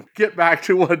him to get back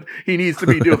to what he needs to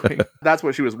be doing. That's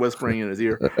what she was whispering in his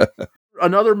ear.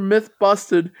 Another myth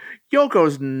busted.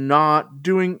 Yoko's not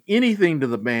doing anything to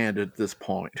the band at this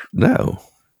point. No.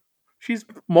 She's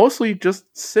mostly just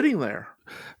sitting there.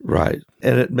 Right.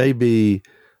 And it may be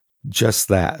just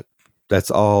that.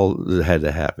 That's all that had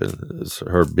to happen, is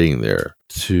her being there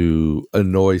to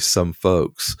annoy some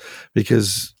folks,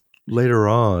 because later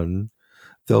on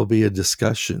there'll be a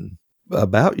discussion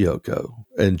about Yoko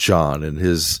and John and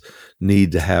his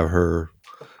need to have her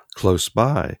close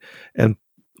by. And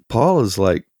Paul is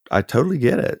like, I totally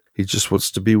get it. He just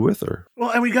wants to be with her.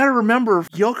 Well, and we got to remember,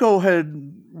 Yoko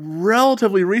had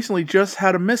relatively recently just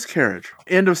had a miscarriage.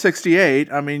 End of 68.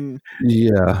 I mean,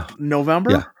 yeah,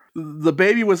 November? Yeah. The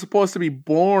baby was supposed to be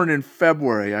born in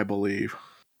February, I believe.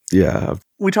 Yeah.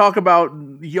 We talk about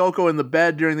Yoko in the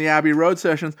bed during the Abbey Road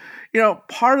sessions.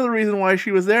 Part of the reason why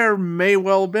she was there may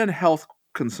well have been health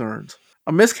concerns.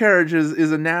 A miscarriage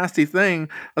is a nasty thing,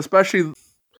 especially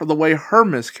the way her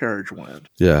miscarriage went.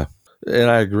 Yeah. And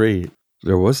I agree.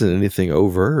 There wasn't anything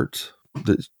overt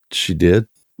that she did.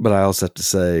 But I also have to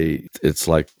say, it's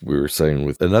like we were saying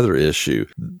with another issue.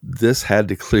 This had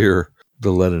to clear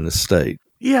the Lennon estate.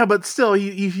 Yeah, but still,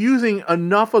 he's using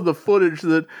enough of the footage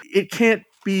that it can't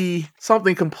be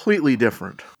something completely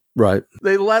different. Right.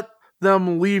 They let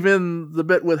them leave in the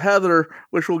bit with Heather,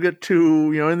 which we'll get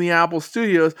to, in the Apple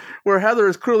Studios, where Heather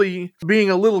is clearly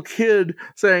being a little kid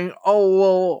saying, oh,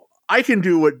 well, I can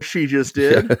do what she just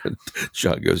did. Yeah.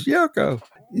 John goes, Yoko.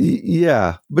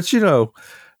 Yeah. But,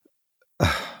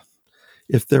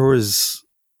 if there was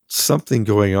something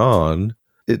going on,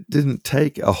 it didn't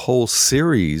take a whole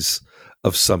series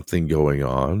of something going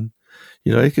on.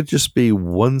 It could just be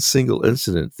one single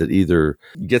incident that either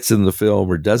gets in the film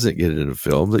or doesn't get in the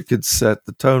film that could set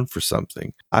the tone for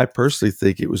something. I personally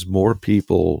think it was more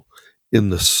people in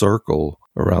the circle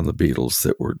around the Beatles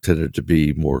that were tended to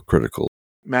be more critical.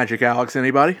 Magic Alex,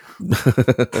 anybody?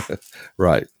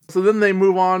 Right. So then they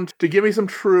move on to Give Me Some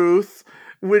Truth,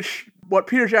 which what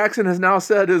Peter Jackson has now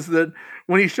said is that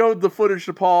when he showed the footage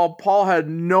to Paul, Paul had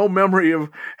no memory of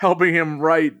helping him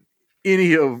write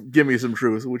any of Give Me Some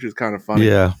Truth, which is kind of funny.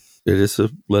 Yeah, it is a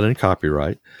Lennon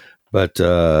copyright, but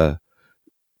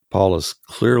Paul is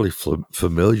clearly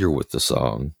familiar with the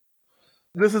song.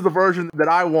 This is the version that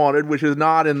I wanted, which is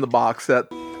not in the box set.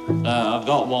 I've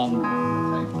got one.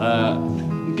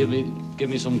 Give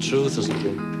me some truth or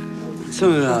something.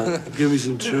 Something like that. Give me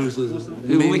some truth.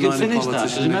 We can finish that.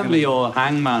 Just remember your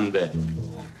hangman bit.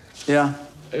 Yeah.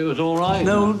 It was all right.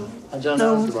 No,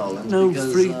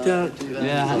 freaked out.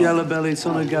 Yeah. Yellow Belly,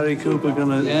 son of Gary Cooper,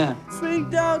 gonna. Yeah.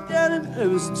 Freaked out, it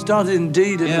was started in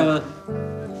D, didn't it?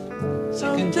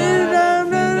 Second time.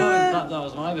 No, that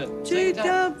was my bit. Second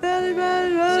time.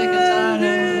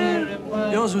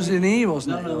 Yours was in E,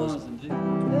 wasn't it? No, it wasn't.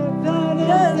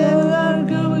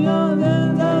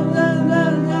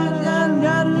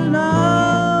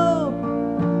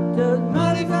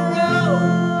 Money for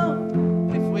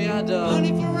rope. If we had money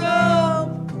for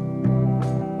rope.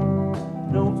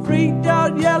 No freaked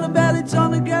out yellow belly,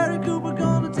 son of Gary Cooper,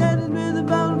 gonna tell him with the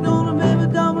bone, gonna make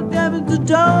a dumb and Devin to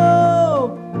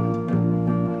dope.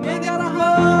 You gotta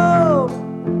hope.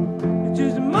 It's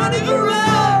just money for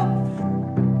rope.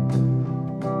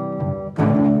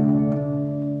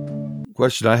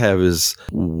 Question I have is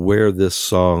where this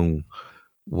song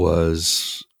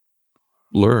was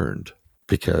learned,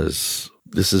 because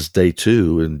this is day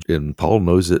 2 and Paul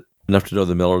knows it enough to know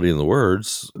the melody and the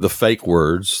words, the fake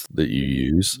words that you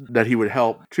use. That he would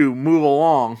help to move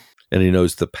along. And he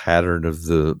knows the pattern of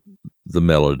the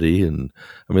melody. And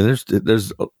I mean,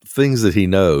 there's things that he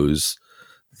knows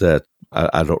that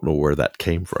I don't know where that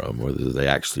came from, whether they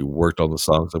actually worked on the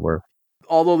song somewhere.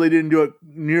 Although they didn't do it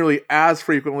nearly as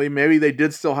frequently, maybe they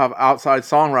did still have outside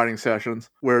songwriting sessions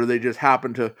where they just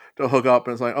happened to hook up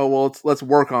and it's like, oh, well, let's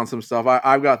work on some stuff.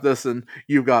 I've got this and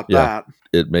you've got that.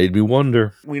 It made me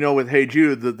wonder. We know with Hey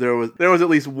Jude that there was at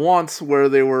least once where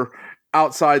they were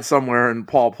outside somewhere and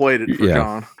Paul played it for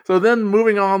John. So then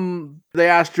moving on, they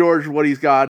asked George what he's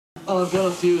got. Oh, I've got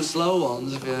a few slow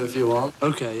ones if you want.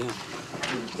 Okay, yeah.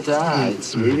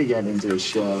 It's really getting into a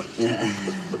show.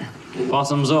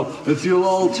 Bottoms up. If you'll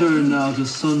all turn now to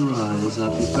Sunrise,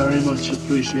 I'd be very much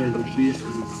appreciated for you.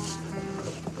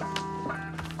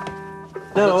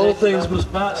 No, all things must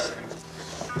pass.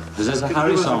 Is this a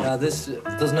Harry song? Yeah, there's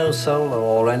no solo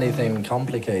or anything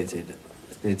complicated.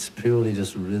 It's purely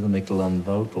just rhythmical and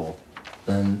vocal.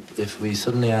 Then if we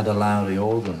suddenly had a louder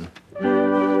organ.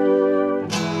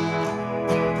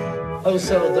 Oh,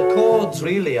 so the chords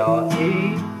really are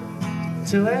E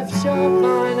to F sharp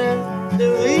minor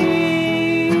to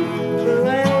E to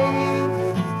A,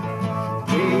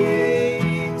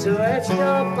 E to F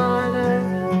sharp minor,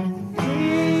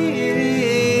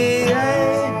 E, A.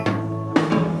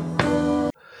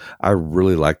 I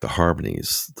really like the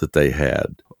harmonies that they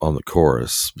had on the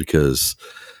chorus because,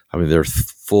 I mean, they're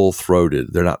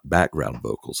full-throated. They're not background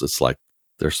vocals. It's like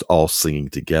they're all singing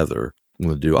together. I'm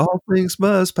going to do All Things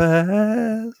Must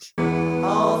Pass.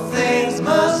 All things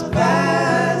must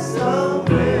pass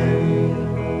away.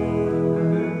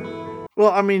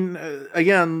 Well, I mean,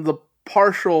 again, the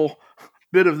partial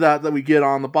bit of that we get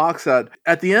on the box set,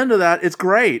 at the end of that, it's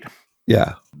great.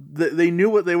 Yeah. They knew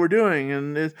what they were doing,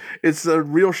 and it's a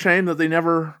real shame that they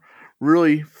never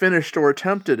really finished or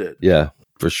attempted it. Yeah,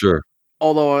 for sure.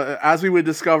 Although, as we would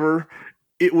discover,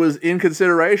 it was in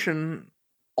consideration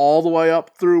all the way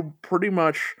up through pretty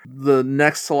much the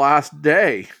next to last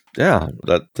day. Yeah,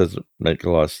 that doesn't make a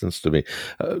lot of sense to me.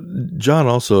 John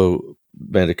also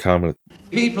made a comment.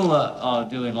 People that are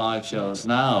doing live shows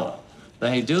now,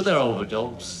 they do their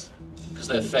overdubs because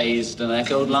they're phased and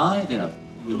echoed live, you know.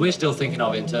 We're still thinking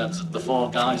of it in terms of the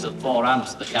 4 guys at 4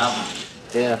 amps at the cabin.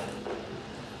 Yeah.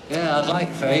 Yeah, I'd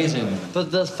like phasing.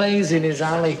 But the phasing is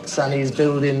Alex, and he's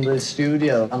building the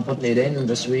studio and putting it in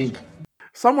this week.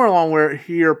 Somewhere along where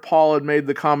here, Paul had made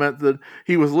the comment that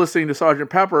he was listening to Sgt.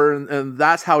 Pepper, and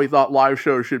that's how he thought live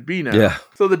shows should be now. Yeah.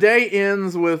 So the day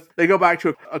ends with, they go back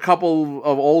to a couple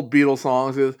of old Beatles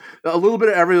songs, a little bit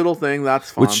of every little thing, that's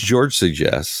fun. Which George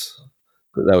suggests.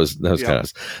 That was kind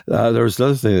of nice. There was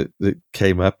another thing that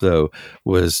came up, though,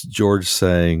 was George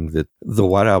saying that the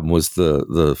White Album was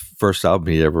the first album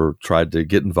he ever tried to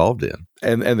get involved in.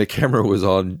 And the camera was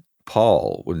on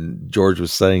Paul when George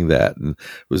was saying that. And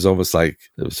it was almost like,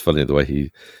 it was funny the way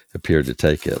he appeared to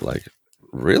take it. Like,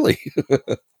 really?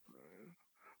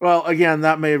 Well, again,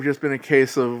 that may have just been a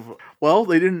case of, well,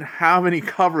 they didn't have any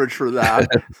coverage for that.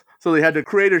 So they had to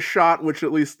create a shot which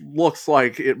at least looks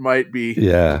like it might be.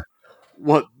 Yeah.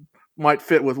 What might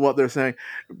fit with what they're saying.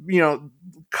 You know,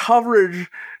 coverage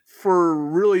for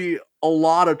really a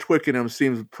lot of Twickenham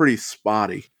seems pretty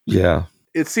spotty. Yeah.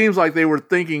 It seems like they were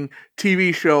thinking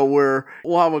TV show where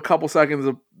we'll have a couple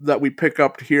seconds that we pick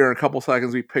up here and a couple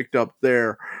seconds we picked up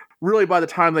there. Really, by the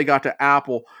time they got to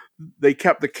Apple, they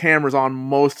kept the cameras on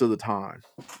most of the time.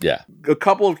 Yeah. A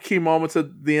couple of key moments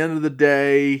at the end of the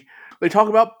day. They talk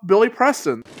about Billy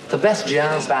Preston. The best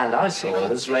jazz band I saw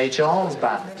was Ray Charles'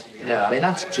 band. Yeah, I mean,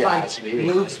 that's jazz, really.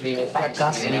 It moves me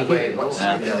fantastic.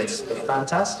 It's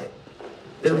fantastic.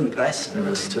 Billy Preston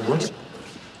was too much.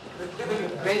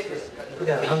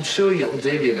 Yeah, I'm sure you'll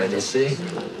dig it when you see.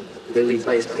 Billy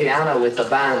plays piano with the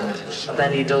band, and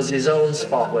then he does his own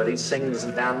spot where he sings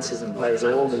and dances and plays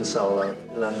organ solo,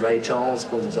 and then Ray Charles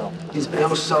comes on. He's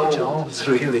been so Charles,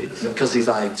 really, because he's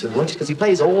like too much, because he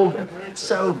plays organ. It's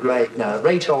so great. No,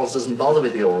 Ray Charles doesn't bother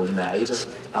with the organ now. He just,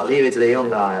 I'll leave it to the young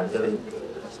guy. Billy,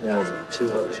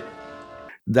 too much.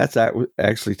 That's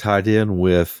actually tied in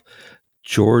with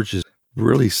George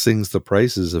really sings the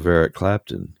praises of Eric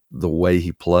Clapton, the way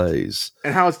he plays.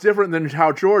 And how it's different than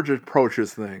how George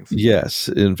approaches things. Yes.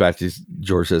 In fact,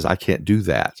 George says, I can't do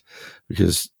that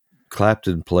because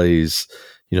Clapton plays,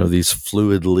 these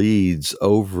fluid leads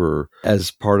over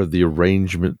as part of the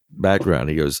arrangement background.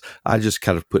 He goes, I just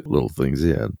kind of put little things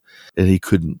in, and he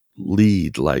couldn't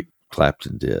lead like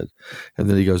Clapton did. And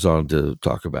then he goes on to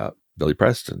talk about Billy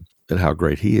Preston and how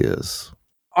great he is.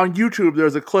 On YouTube,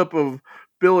 there's a clip of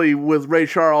Billy with Ray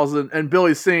Charles and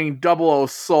Billy singing 00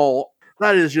 Soul.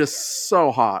 That is just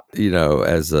so hot.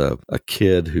 As a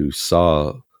kid who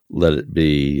saw Let It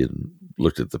Be and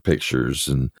looked at the pictures,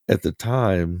 and at the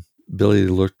time, Billy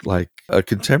looked like a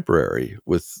contemporary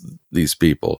with these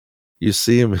people. You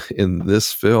see him in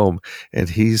this film, and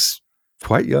he's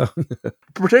quite young.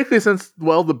 Particularly since, the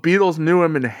Beatles knew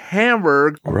him in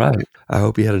Hamburg. Right. I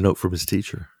hope he had a note from his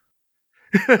teacher.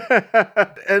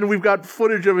 And we've got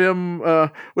footage of him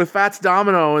with Fats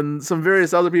Domino and some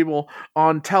various other people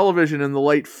on television in the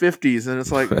late 50s. And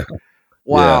it's like,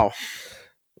 wow.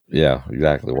 Yeah,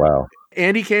 exactly. Wow.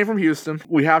 Andy came from Houston.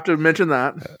 We have to mention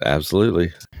that.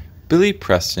 Absolutely. Billy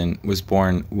Preston was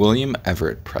born William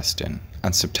Everett Preston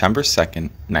on September 2nd,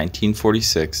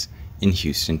 1946 in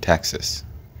Houston, Texas.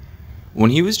 When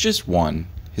he was just 1,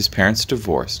 his parents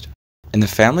divorced, and the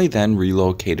family then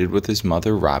relocated with his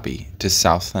mother, Robbie, to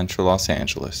South Central Los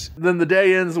Angeles. Then the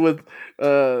day ends with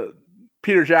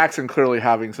Peter Jackson clearly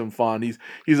having some fun.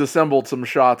 He's assembled some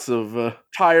shots of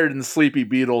tired and sleepy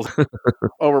Beatles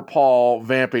over Paul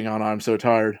vamping on I'm So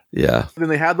Tired. Yeah. Then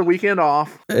they had the weekend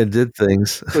off. And did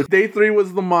things. So day 3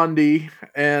 was the Monday,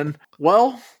 and,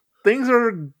 things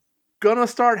are gonna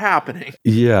start happening.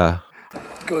 Yeah.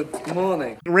 Good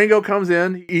morning. Ringo comes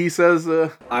in. He says,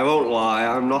 I won't lie,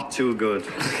 I'm not too good.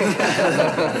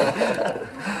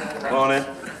 Morning.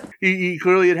 He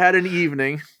clearly had an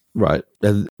evening. Right.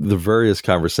 And the various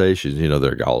conversations,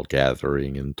 they're all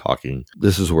gathering and talking.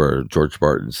 This is where George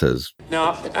Martin says,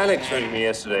 Now, Alex rang me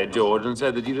yesterday, George, and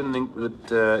said that you didn't think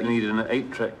that you needed an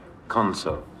 8-track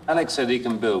console. Alex said he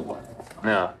can build one.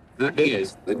 Now, the thing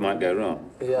is, it might go wrong.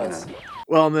 Yes.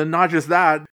 Well, and then not just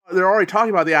that, they're already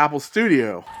talking about the Apple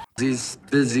Studio. He's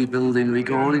busy building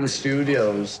recording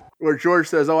studios. Where George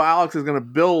says, Alex is going to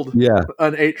build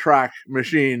an 8-track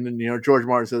machine. And, George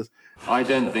Martin says, I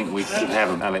don't think we should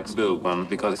have Alex build one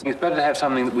because it's better to have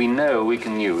something that we know we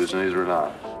can use and is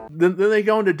reliable. Then they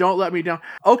go into Don't Let Me Down.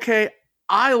 Okay,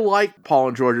 I like Paul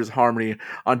and George's harmony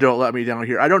on Don't Let Me Down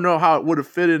here. I don't know how it would have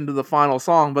fit into the final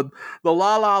song, but the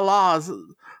la la la's,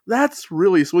 that's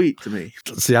really sweet to me.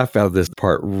 See, I found this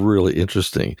part really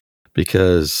interesting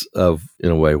because of, in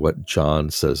a way, what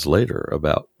John says later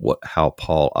about how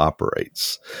Paul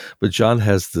operates. But John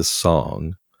has this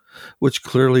song, which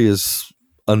clearly is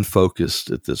unfocused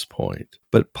at this point.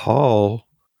 But Paul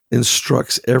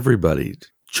instructs everybody.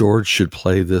 George should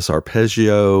play this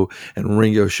arpeggio and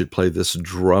Ringo should play this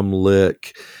drum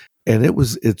lick. And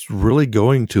it's really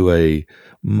going to a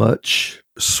much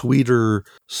sweeter,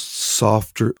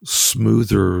 softer,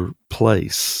 smoother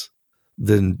place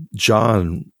than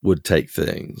John would take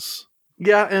things.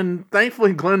 Yeah, and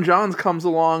thankfully Glenn Johns comes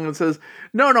along and says,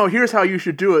 no, here's how you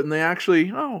should do it. And they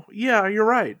actually, oh, yeah, you're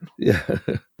right. Yeah,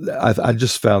 I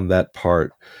just found that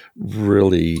part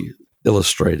really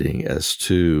illustrating as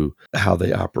to how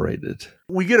they operated.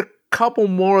 We get a couple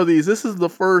more of these. This is the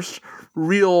first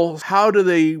real, how do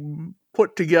they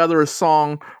put together a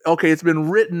song? Okay, it's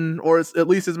been written, or at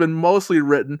least it's been mostly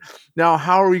written. Now,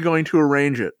 how are we going to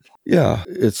arrange it? Yeah,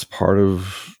 it's part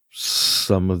of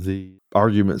some of the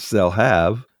arguments they'll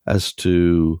have as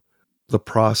to the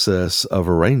process of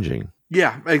arranging.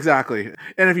 Yeah, exactly.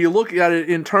 And if you look at it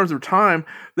in terms of time,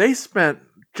 they spent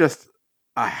just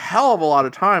a hell of a lot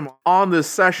of time on this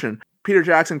session. Peter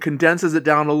Jackson condenses it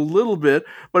down a little bit,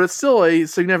 but it's still a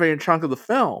significant chunk of the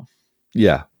film.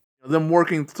 Yeah. Them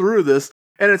working through this.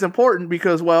 And it's important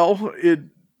because, well, it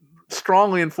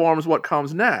strongly informs what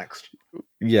comes next.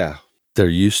 Yeah. They're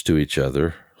used to each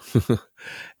other.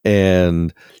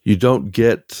 And you don't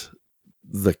get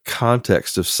the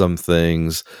context of some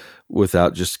things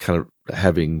without just kind of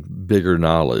having bigger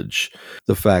knowledge.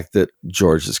 The fact that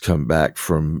George has come back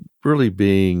from really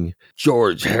being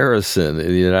George Harrison in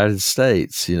the United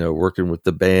States, working with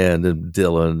the band and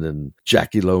Dylan and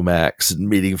Jackie Lomax and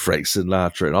meeting Frank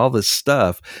Sinatra and all this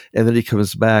stuff. And then he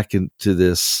comes back into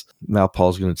this, now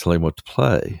Paul's going to tell him what to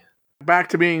play. Back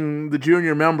to being the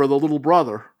junior member, the little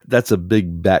brother. That's a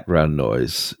big background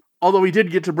noise. Although we did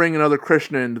get to bring another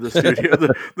Krishna into the studio.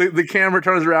 the camera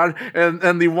turns around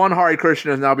and the one Hare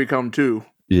Krishna has now become two.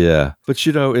 Yeah. But,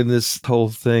 in this whole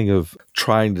thing of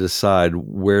trying to decide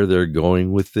where they're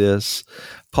going with this,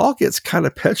 Paul gets kind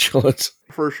of petulant.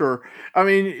 For sure. I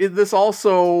mean, this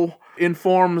also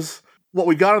informs what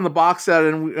we got in the box set,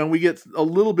 and we get a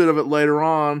little bit of it later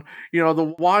on.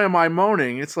 The Why Am I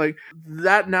Moaning? It's like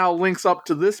that now links up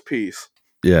to this piece.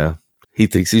 Yeah. He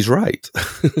thinks he's right.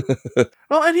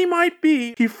 Well, and he might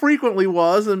be. He frequently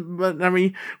was, but I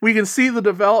mean, we can see the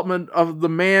development of the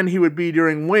man he would be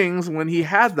during Wings when he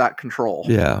had that control.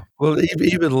 Yeah. Well,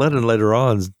 even Lennon later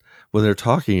on, when they're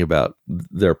talking about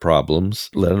their problems,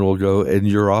 Lennon will go, and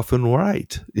you're often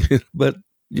right, but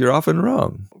you're often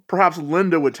wrong. Perhaps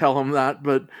Linda would tell him that,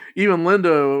 but even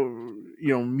Linda,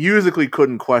 musically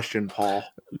couldn't question Paul.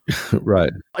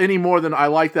 Right. Any more than I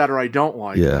like that or I don't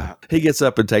like that. He gets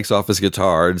up and takes off his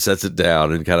guitar and sets it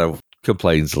down and kind of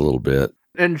complains a little bit.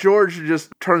 And George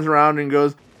just turns around and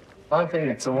goes, I think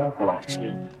it's awful,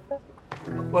 actually.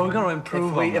 Well, we're going to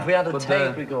improve if we had a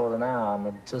tape recorder now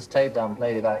and just taped down and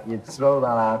played it back, you'd throw that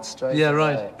out straight away.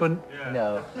 Right.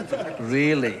 But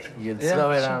really, you'd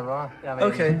throw it out right. I mean,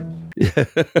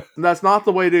 okay. That's not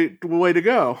the way to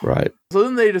go. Right. So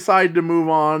then they decide to move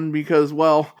on because,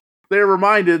 well, they're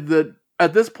reminded that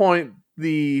at this point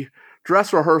the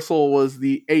dress rehearsal was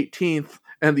the 18th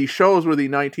and the shows were the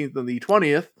 19th and the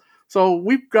 20th. So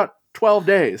we've got 12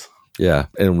 days. Yeah,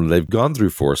 and they've gone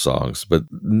through 4 songs, but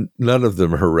none of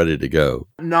them are ready to go.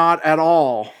 Not at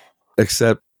all.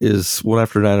 Except, is One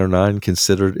After 909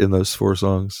 considered in those 4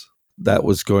 songs? That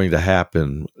was going to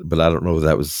happen, but I don't know if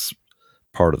that was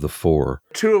part of the 4.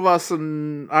 2 of us,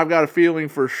 and I've got a feeling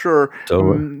for sure,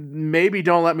 maybe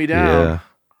Don't Let Me Down. Yeah.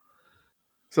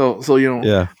 So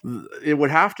it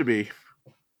would have to be.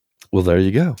 Well, there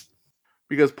you go.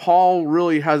 Because Paul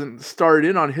really hasn't started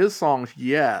in on his songs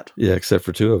yet. Yeah, except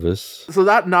for 2 of us. So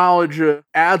that knowledge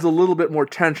adds a little bit more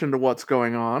tension to what's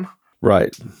going on.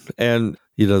 Right. And,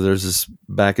 there's this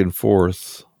back and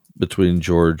forth between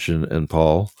George and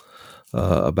Paul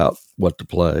about what to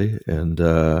play. And,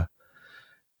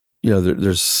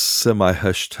 there's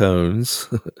semi-hushed tones.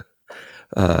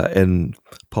 And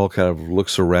Paul kind of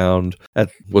looks around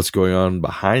at what's going on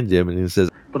behind him, and he says,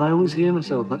 "But I always hear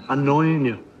myself annoying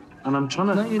you, and I'm trying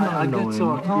to. No, you're not I annoying. Get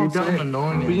so I can't say I'm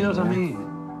annoying. But you know what I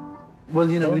mean? Well,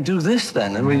 we do this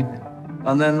then,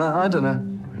 and then I don't know.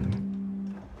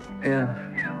 Yeah.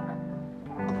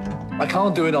 I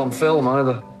can't do it on film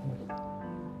either.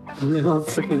 I can't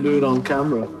freaking do it on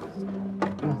camera.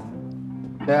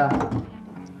 Yeah.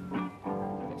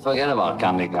 Forget about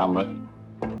candy camera.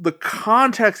 The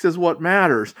context is what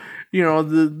matters.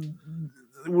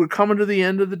 We're coming to the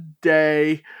end of the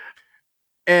day,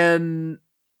 and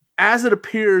as it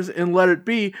appears in Let It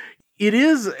Be, it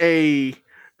is a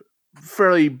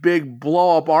fairly big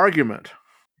blow-up argument.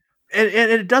 And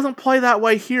it doesn't play that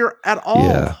way here at all.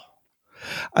 Yeah.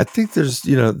 I think there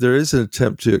is an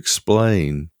attempt to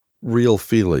explain real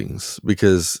feelings,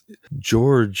 because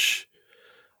George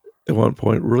at one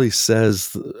point really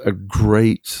says a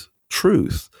great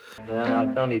truth. Well, I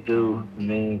can only do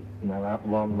me, that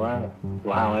one way.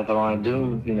 However I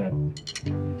do,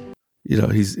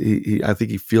 I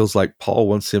think he feels like Paul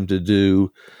wants him to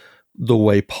do the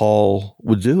way Paul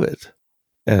would do it.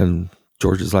 And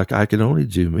George is like, I can only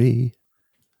do me.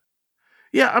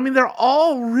 Yeah, I mean, they're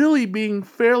all really being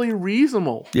fairly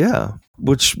reasonable. Yeah,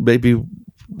 which may be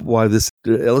why this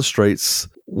illustrates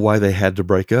why they had to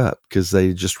break up, because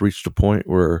they just reached a point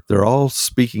where they're all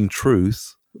speaking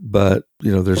truth, but,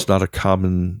 there's not a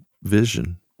common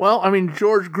vision. Well, I mean,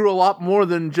 George grew a lot more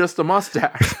than just a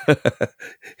mustache.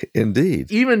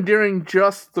 Indeed. Even during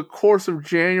just the course of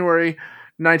January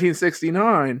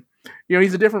 1969,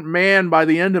 he's a different man by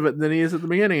the end of it than he is at the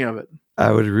beginning of it.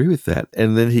 I would agree with that.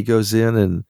 And then he goes in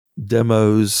and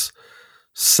demos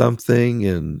something,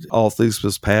 and All Things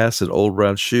Must Pass, and Old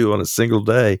Brown Shoe on a single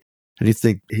day. And you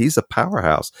think he's a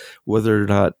powerhouse, whether or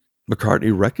not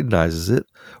McCartney recognizes it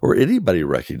or anybody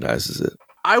recognizes it.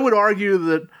 I would argue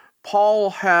that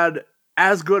Paul had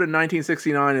as good in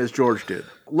 1969 as George did.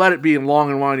 Let It Be in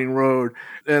Long and Winding Road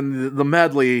and the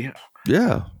medley.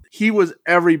 Yeah. He was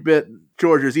every bit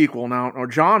George's equal. Now,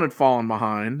 John had fallen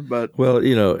behind, but... Well,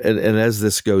 and as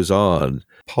this goes on,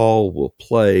 Paul will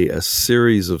play a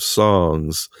series of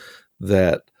songs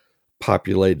that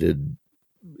populated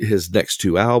his next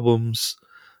two albums.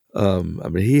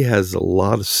 He has a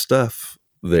lot of stuff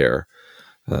there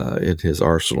in his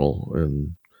arsenal,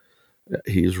 and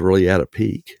he's really at a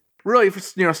peak. Really,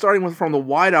 starting from the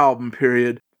White Album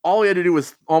period, all he had to do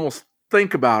was almost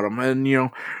think about them. And,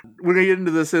 we're going to get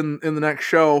into this in the next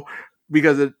show,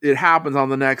 because it happens on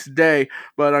the next day.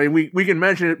 But I mean, we can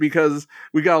mention it because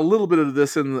we got a little bit of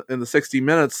this in the 60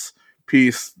 Minutes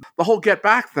piece. The whole Get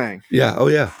Back thing. Yeah. Oh,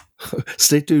 yeah.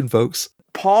 Stay tuned, folks.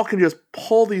 Paul can just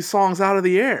pull these songs out of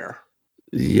the air.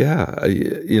 Yeah.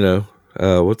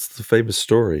 What's the famous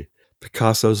story?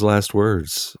 Picasso's last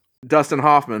words. Dustin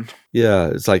Hoffman. Yeah.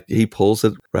 It's like he pulls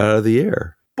it right out of the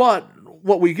air. But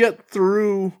what we get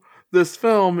through this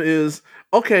film is,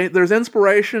 okay, there's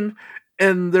inspiration,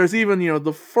 and there's even,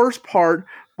 the first part,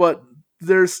 but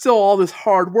there's still all this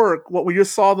hard work, what we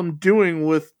just saw them doing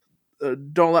with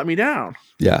Don't Let Me Down.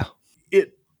 Yeah.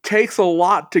 It takes a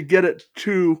lot to get it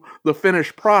to the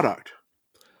finished product.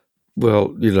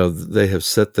 Well, they have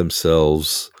set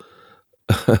themselves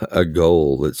a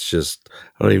goal that's just,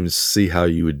 I don't even see how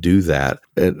you would do that.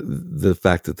 And the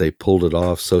fact that they pulled it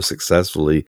off so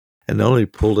successfully, and not only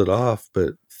pulled it off,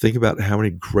 but think about how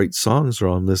many great songs are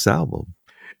on this album.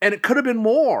 And it could have been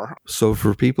more. So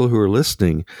for people who are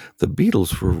listening, the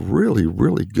Beatles were really,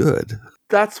 really good.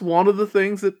 That's one of the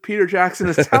things that Peter Jackson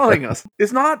is telling us.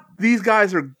 It's not these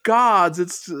guys are gods.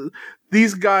 It's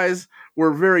these guys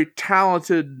were very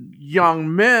talented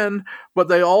young men, but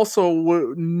they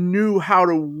also knew how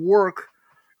to work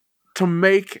to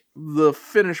make the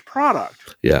finished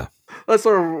product. Yeah. Let's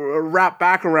sort of wrap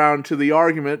back around to the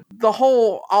argument. The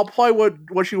whole, I'll play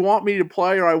what you want me to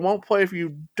play, or I won't play if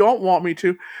you don't want me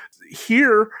to.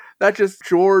 Here, that's just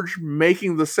George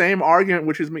making the same argument,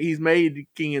 which is he's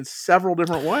making in several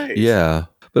different ways. Yeah.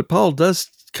 But Paul does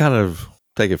kind of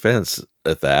take offense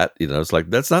at that. It's like,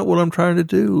 that's not what I'm trying to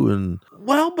do. And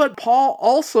well, but Paul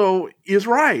also is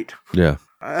right. Yeah.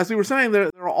 As we were saying,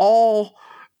 they're all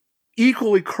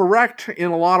equally correct in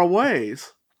a lot of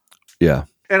ways. Yeah.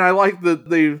 And I like that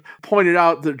they pointed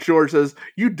out that George says,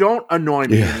 you don't annoy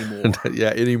me anymore. Yeah,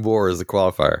 anymore is the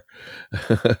qualifier.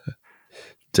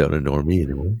 Don't annoy me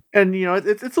anymore. And,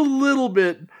 it's a little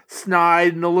bit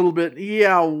snide and a little bit,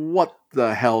 what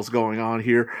the hell's going on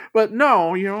here? But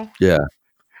no, Yeah.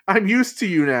 I'm used to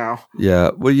you now.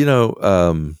 Yeah. Well,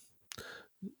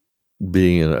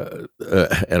 being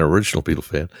an original Beatle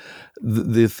fan,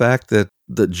 the fact that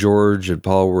George and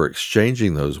Paul were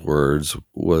exchanging those words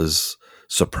was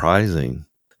surprising.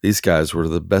 These guys were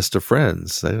the best of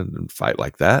friends. They didn't fight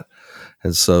like that.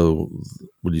 And so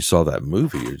when you saw that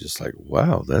movie, you're just like,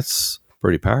 wow, that's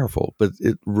pretty powerful. But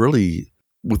it really,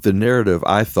 with the narrative,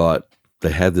 I thought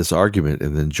they had this argument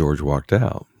and then George walked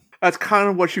out. That's kind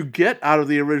of what you get out of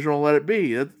the original Let It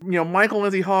Be. Michael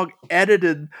Lindsay Hogg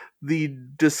edited the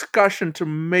discussion to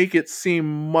make it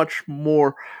seem much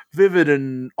more vivid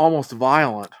and almost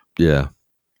violent. Yeah.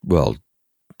 Well,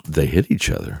 they hit each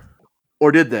other.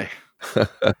 Or did they?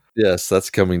 Yes, that's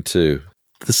coming too.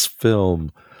 This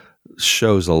film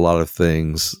shows a lot of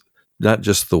things, not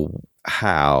just the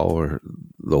how or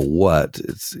the what,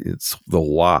 it's the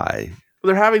why.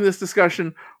 They're having this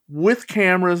discussion with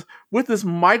cameras, with this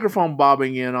microphone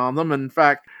bobbing in on them. In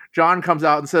fact, John comes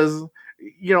out and says,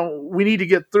 we need to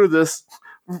get through this.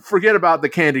 Forget about the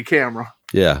candid camera.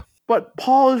 Yeah. But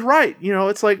Paul is right.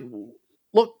 It's like,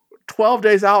 look, 12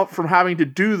 days out from having to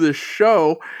do this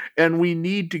show, and we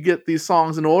need to get these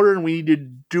songs in order, and we need to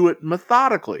do it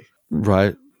methodically.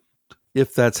 Right.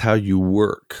 If that's how you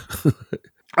work.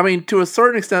 I mean, to a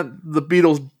certain extent, the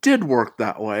Beatles did work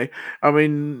that way. I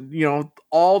mean,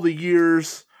 all the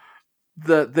years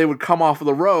that they would come off of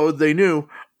the road, they knew,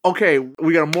 okay,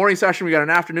 we got a morning session, we got an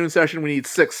afternoon session, we need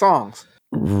 6 songs.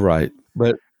 Right.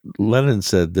 But Lennon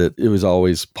said that it was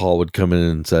always Paul would come in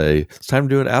and say, it's time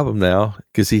to do an album now,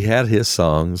 because he had his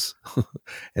songs.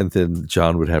 And then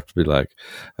John would have to be like,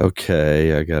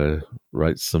 okay, I got to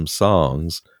write some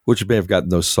songs, which may have gotten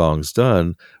those songs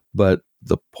done. But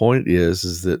the point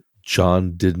is that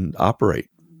John didn't operate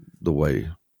the way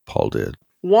Paul did.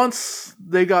 Once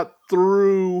they got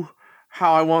through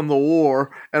How I Won the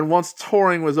War, and once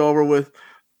touring was over with,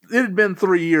 it had been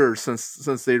 3 years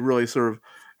since they'd really sort of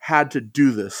had to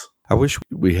do this. I wish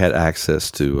we had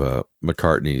access to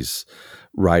McCartney's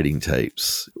writing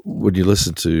tapes. When you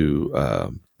listen to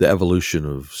the evolution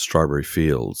of Strawberry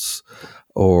Fields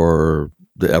or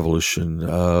the evolution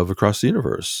of Across the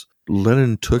Universe,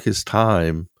 Lennon took his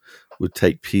time, would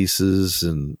take pieces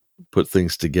and put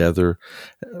things together.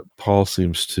 Paul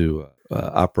seems to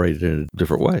operate in a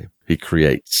different way. He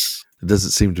creates. It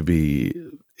doesn't seem to be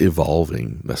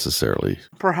evolving necessarily.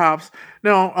 Perhaps.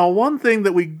 Now, one thing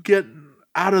that we get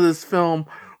out of this film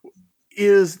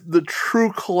is the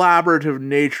true collaborative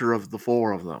nature of the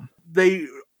 4 of them. They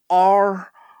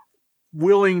are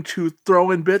willing to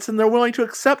throw in bits, and they're willing to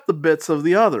accept the bits of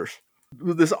the others.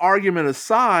 This argument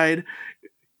aside,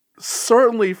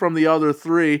 certainly from the other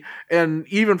 3, and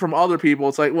even from other people,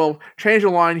 it's like, well, change a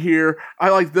line here. I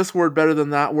like this word better than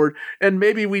that word. And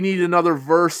maybe we need another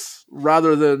verse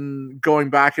rather than going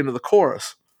back into the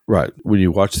chorus. Right. When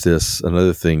you watch this,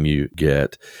 another thing you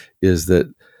get is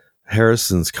that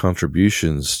Harrison's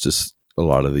contributions to a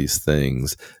lot of these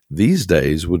things these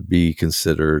days would be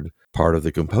considered part of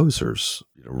the composer's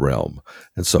realm.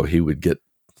 And so he would get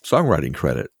songwriting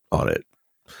credit on it.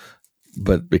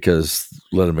 But because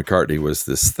Lennon McCartney was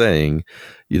this thing,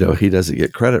 he doesn't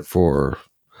get credit for.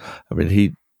 I mean,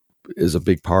 he is a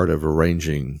big part of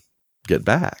arranging Get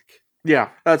Back. Yeah,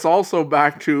 that's also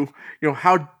back to,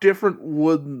 how different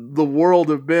would the world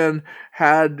have been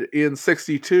had in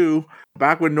 1962,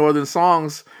 back when Northern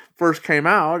Songs first came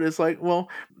out. It's like, well,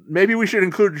 maybe we should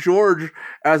include George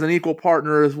as an equal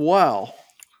partner as well.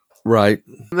 Right.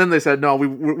 And then they said, no, we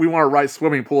want to write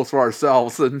swimming pools for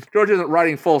ourselves. And George isn't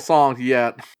writing full songs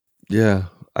yet. Yeah.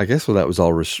 I guess when that was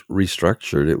all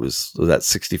restructured, was that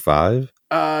 65?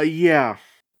 Yeah.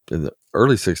 In the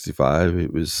early 65,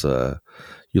 it was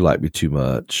You Like Me Too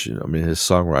Much. I mean, his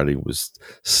songwriting was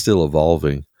still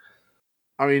evolving.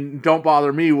 I mean, Don't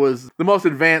Bother Me was the most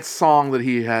advanced song that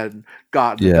he had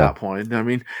gotten at that point. I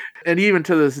mean, and even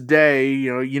to this day,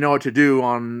 You Know What to Do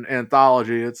on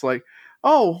Anthology, it's like,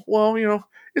 oh, well,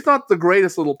 it's not the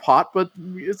greatest little pot, but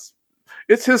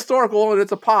it's historical and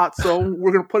it's a pot, so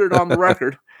we're going to put it on the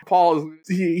record. Paul,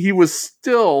 he was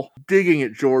still digging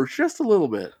at George just a little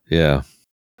bit. Yeah.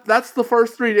 That's the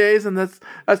first 3 days, and that's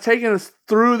taken us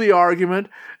through the argument.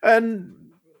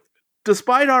 And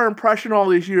despite our impression all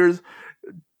these years,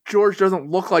 George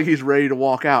doesn't look like he's ready to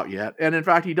walk out yet. And in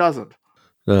fact, he doesn't.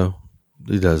 No,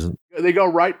 he doesn't. They go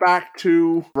right back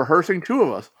to rehearsing 2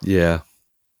 of us. Yeah.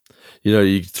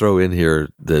 You throw in here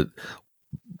that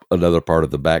another part of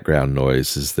the background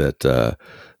noise is that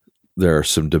there are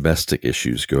some domestic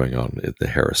issues going on at the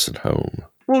Harrison home.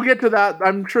 We'll get to that.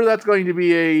 I'm sure that's going to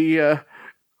be a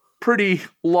pretty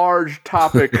large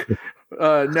topic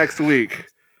next week.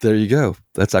 There you go.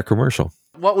 That's our commercial.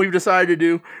 What we've decided to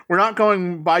do, we're not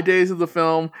going by days of the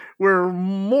film. We're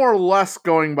more or less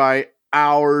going by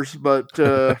hours, but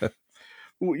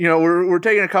we're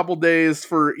taking a couple days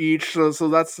for each, so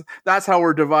that's how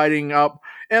we're dividing up,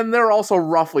 and they're also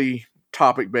roughly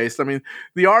topic based. I mean,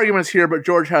 the argument's here, but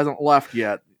George hasn't left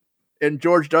yet, and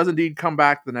George does indeed come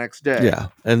back the next day. Yeah,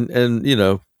 and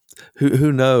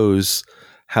who knows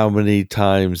how many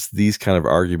times these kind of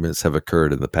arguments have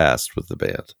occurred in the past with the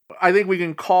band. I think we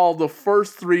can call the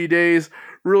first 3 days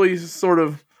really sort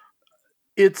of,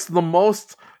 it's the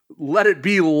most Let It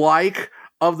Be like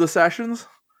of the sessions.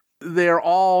 They're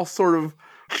all sort of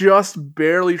just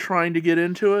barely trying to get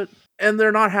into it, and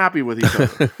they're not happy with each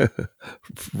other.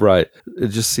 Right. It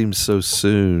just seems so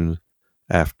soon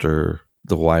after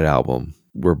the White Album.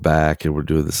 We're back and we're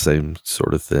doing the same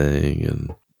sort of thing.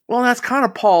 And well, that's kind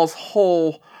of Paul's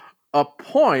whole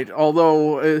point,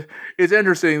 although it's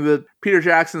interesting that Peter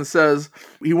Jackson says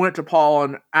he went to Paul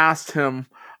and asked him,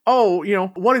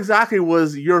 what exactly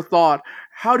was your thought?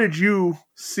 How did you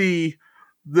see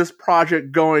this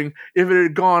project going if it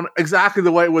had gone exactly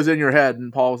the way it was in your head?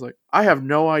 And Paul was like, I have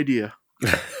no idea.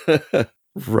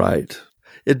 Right.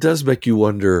 It does make you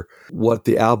wonder what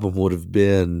the album would have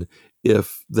been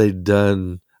if they'd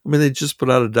done, they just put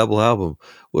out a double album.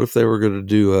 What if they were going to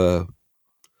do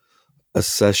a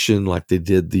session like they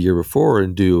did the year before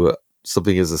and do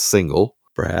something as a single,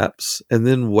 perhaps, and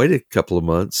then wait a couple of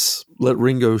months, let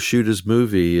Ringo shoot his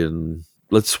movie, and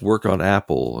let's work on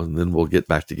Apple, and then we'll get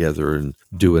back together and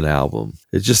do an album.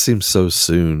 It just seems so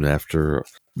soon after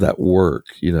that work,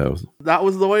 That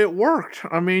was the way it worked.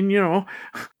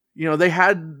 They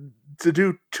had to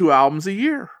do 2 albums a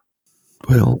year.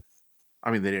 Well,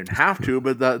 they didn't have to,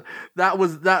 but that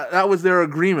was their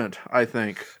agreement, I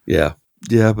think. Yeah.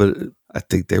 Yeah, but I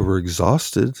think they were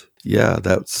exhausted. Yeah,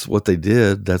 that's what they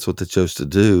did. That's what they chose to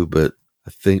do. But I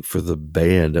think for the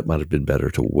band, it might have been better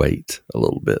to wait a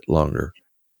little bit longer.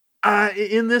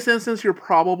 In this instance, you're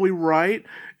probably right.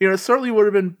 It certainly would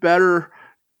have been better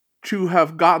to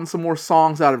have gotten some more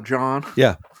songs out of John.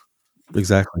 Yeah,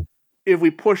 exactly. If we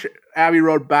push Abbey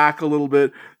Road back a little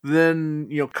bit, then,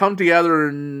 Come Together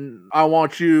and I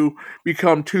Want You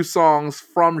become 2 songs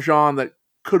from John that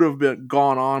could have been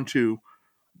gone on to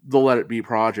the Let It Be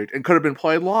project and could have been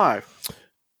played live.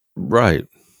 Right.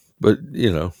 But,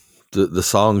 the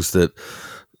songs that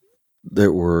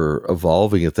were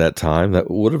evolving at that time, that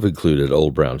would have included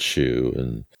Old Brown Shoe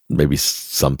and maybe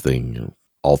something,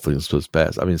 All Things Must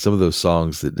Pass. Some of those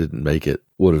songs that didn't make it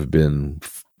would have been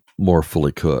more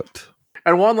fully cooked.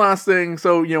 And one last thing.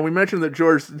 So, we mentioned that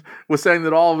George was saying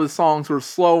that all of his songs were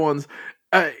slow ones.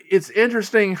 It's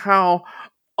interesting how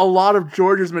a lot of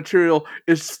George's material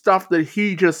is stuff that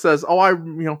he just says, I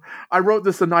wrote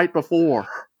this the night before.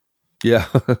 Yeah.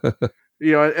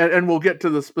 And we'll get to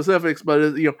the specifics,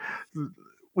 but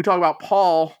we talk about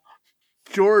Paul,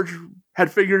 George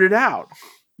had figured it out.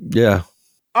 Yeah.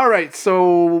 All right.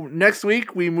 So next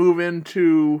week we move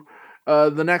into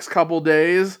the next couple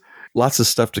days. Lots of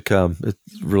stuff to come.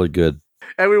 It's really good.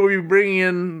 And we will be bringing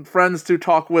in friends to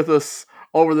talk with us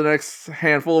over the next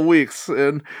handful of weeks.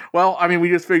 And, we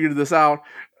just figured this out.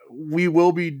 We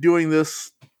will be doing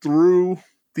this through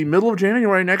the middle of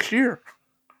January next year.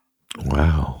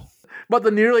 Wow. But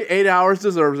the nearly 8 hours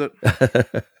deserves it.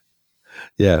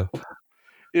 Yeah.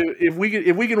 If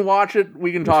we can watch it,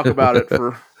 we can talk about it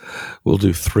for... We'll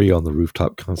do 3 on the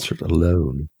rooftop concert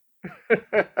alone.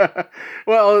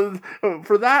 Well,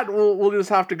 for that we'll just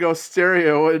have to go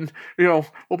stereo, and we'll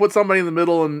put somebody in the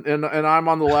middle, and I'm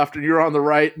on the left and you're on the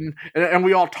right, and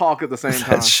we all talk at the same time.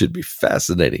 That should be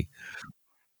fascinating.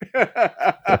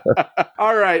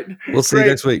 All right, we'll see you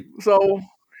next week. So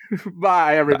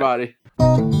bye everybody.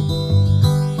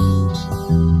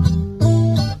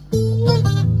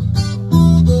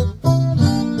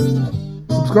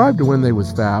 Subscribe to When They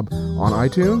Was Fab on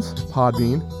iTunes,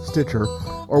 Podbean, Stitcher,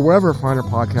 or wherever finer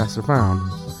podcasts are found.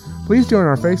 Please join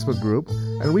our Facebook group,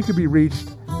 and we could be reached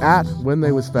at When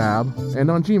They Was Fab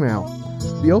and on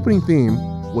Gmail. The opening theme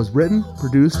was written,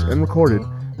 produced, and recorded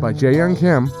by Jae Young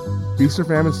Kim, Feast or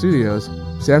Famine Studios,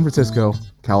 San Francisco,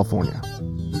 California.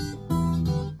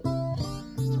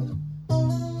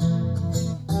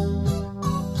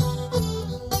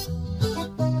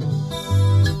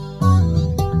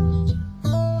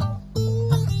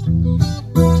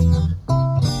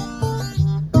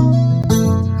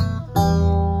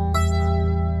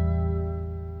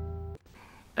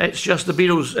 It's just the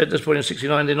Beatles at this point in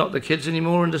 '69. They're not the kids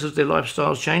anymore, and this is their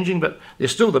lifestyle's changing. But they're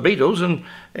still the Beatles, and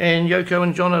Yoko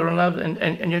and John are in love, and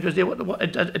Yoko's there.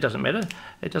 It doesn't matter.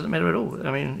 It doesn't matter at all.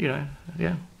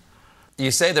 Yeah.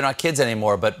 You say they're not kids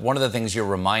anymore, but one of the things you're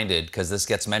reminded, because this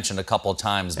gets mentioned a couple of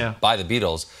times by the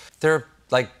Beatles, they're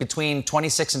like between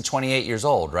 26 and 28 years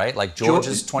old, right? Like George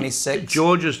is 26.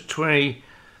 George is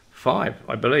 25,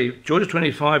 I believe. George is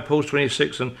 25, Paul's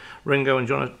 26, and Ringo and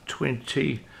John are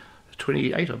 28,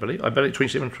 I believe. I believe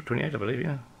 27, 28, I believe.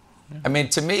 Yeah. I mean,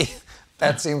 to me,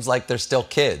 that seems like they're still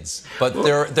kids, but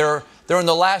they're in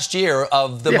the last year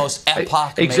of the most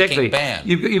epoch-making band.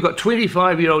 You've got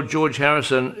 25-year-old George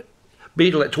Harrison,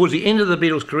 Beatle, towards the end of the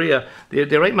Beatles' career.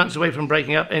 They're 8 months away from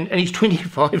breaking up, and he's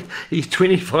 25. He's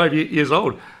 25 years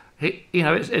old.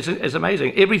 It's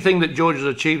amazing. Everything that George has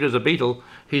achieved as a Beatle,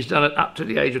 he's done it up to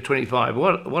the age of 25.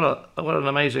 What an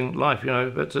amazing life,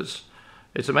 But it's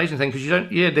an amazing thing because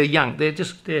they're young.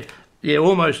 They're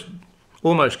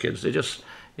almost kids. They're just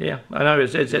I know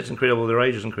it's incredible. Their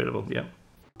age is incredible. Yeah.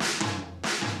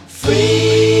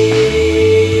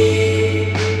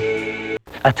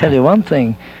 I tell you one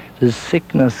thing. There's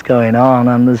sickness going on,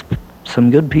 and there's some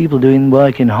good people doing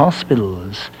work in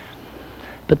hospitals,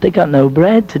 but they got no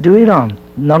bread to do it on.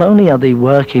 Not only are they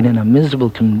working in a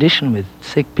miserable condition with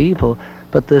sick people,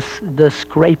 but they're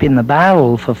scraping the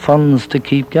barrel for funds to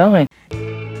keep going.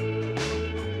 Turned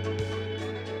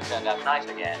out nice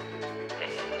again.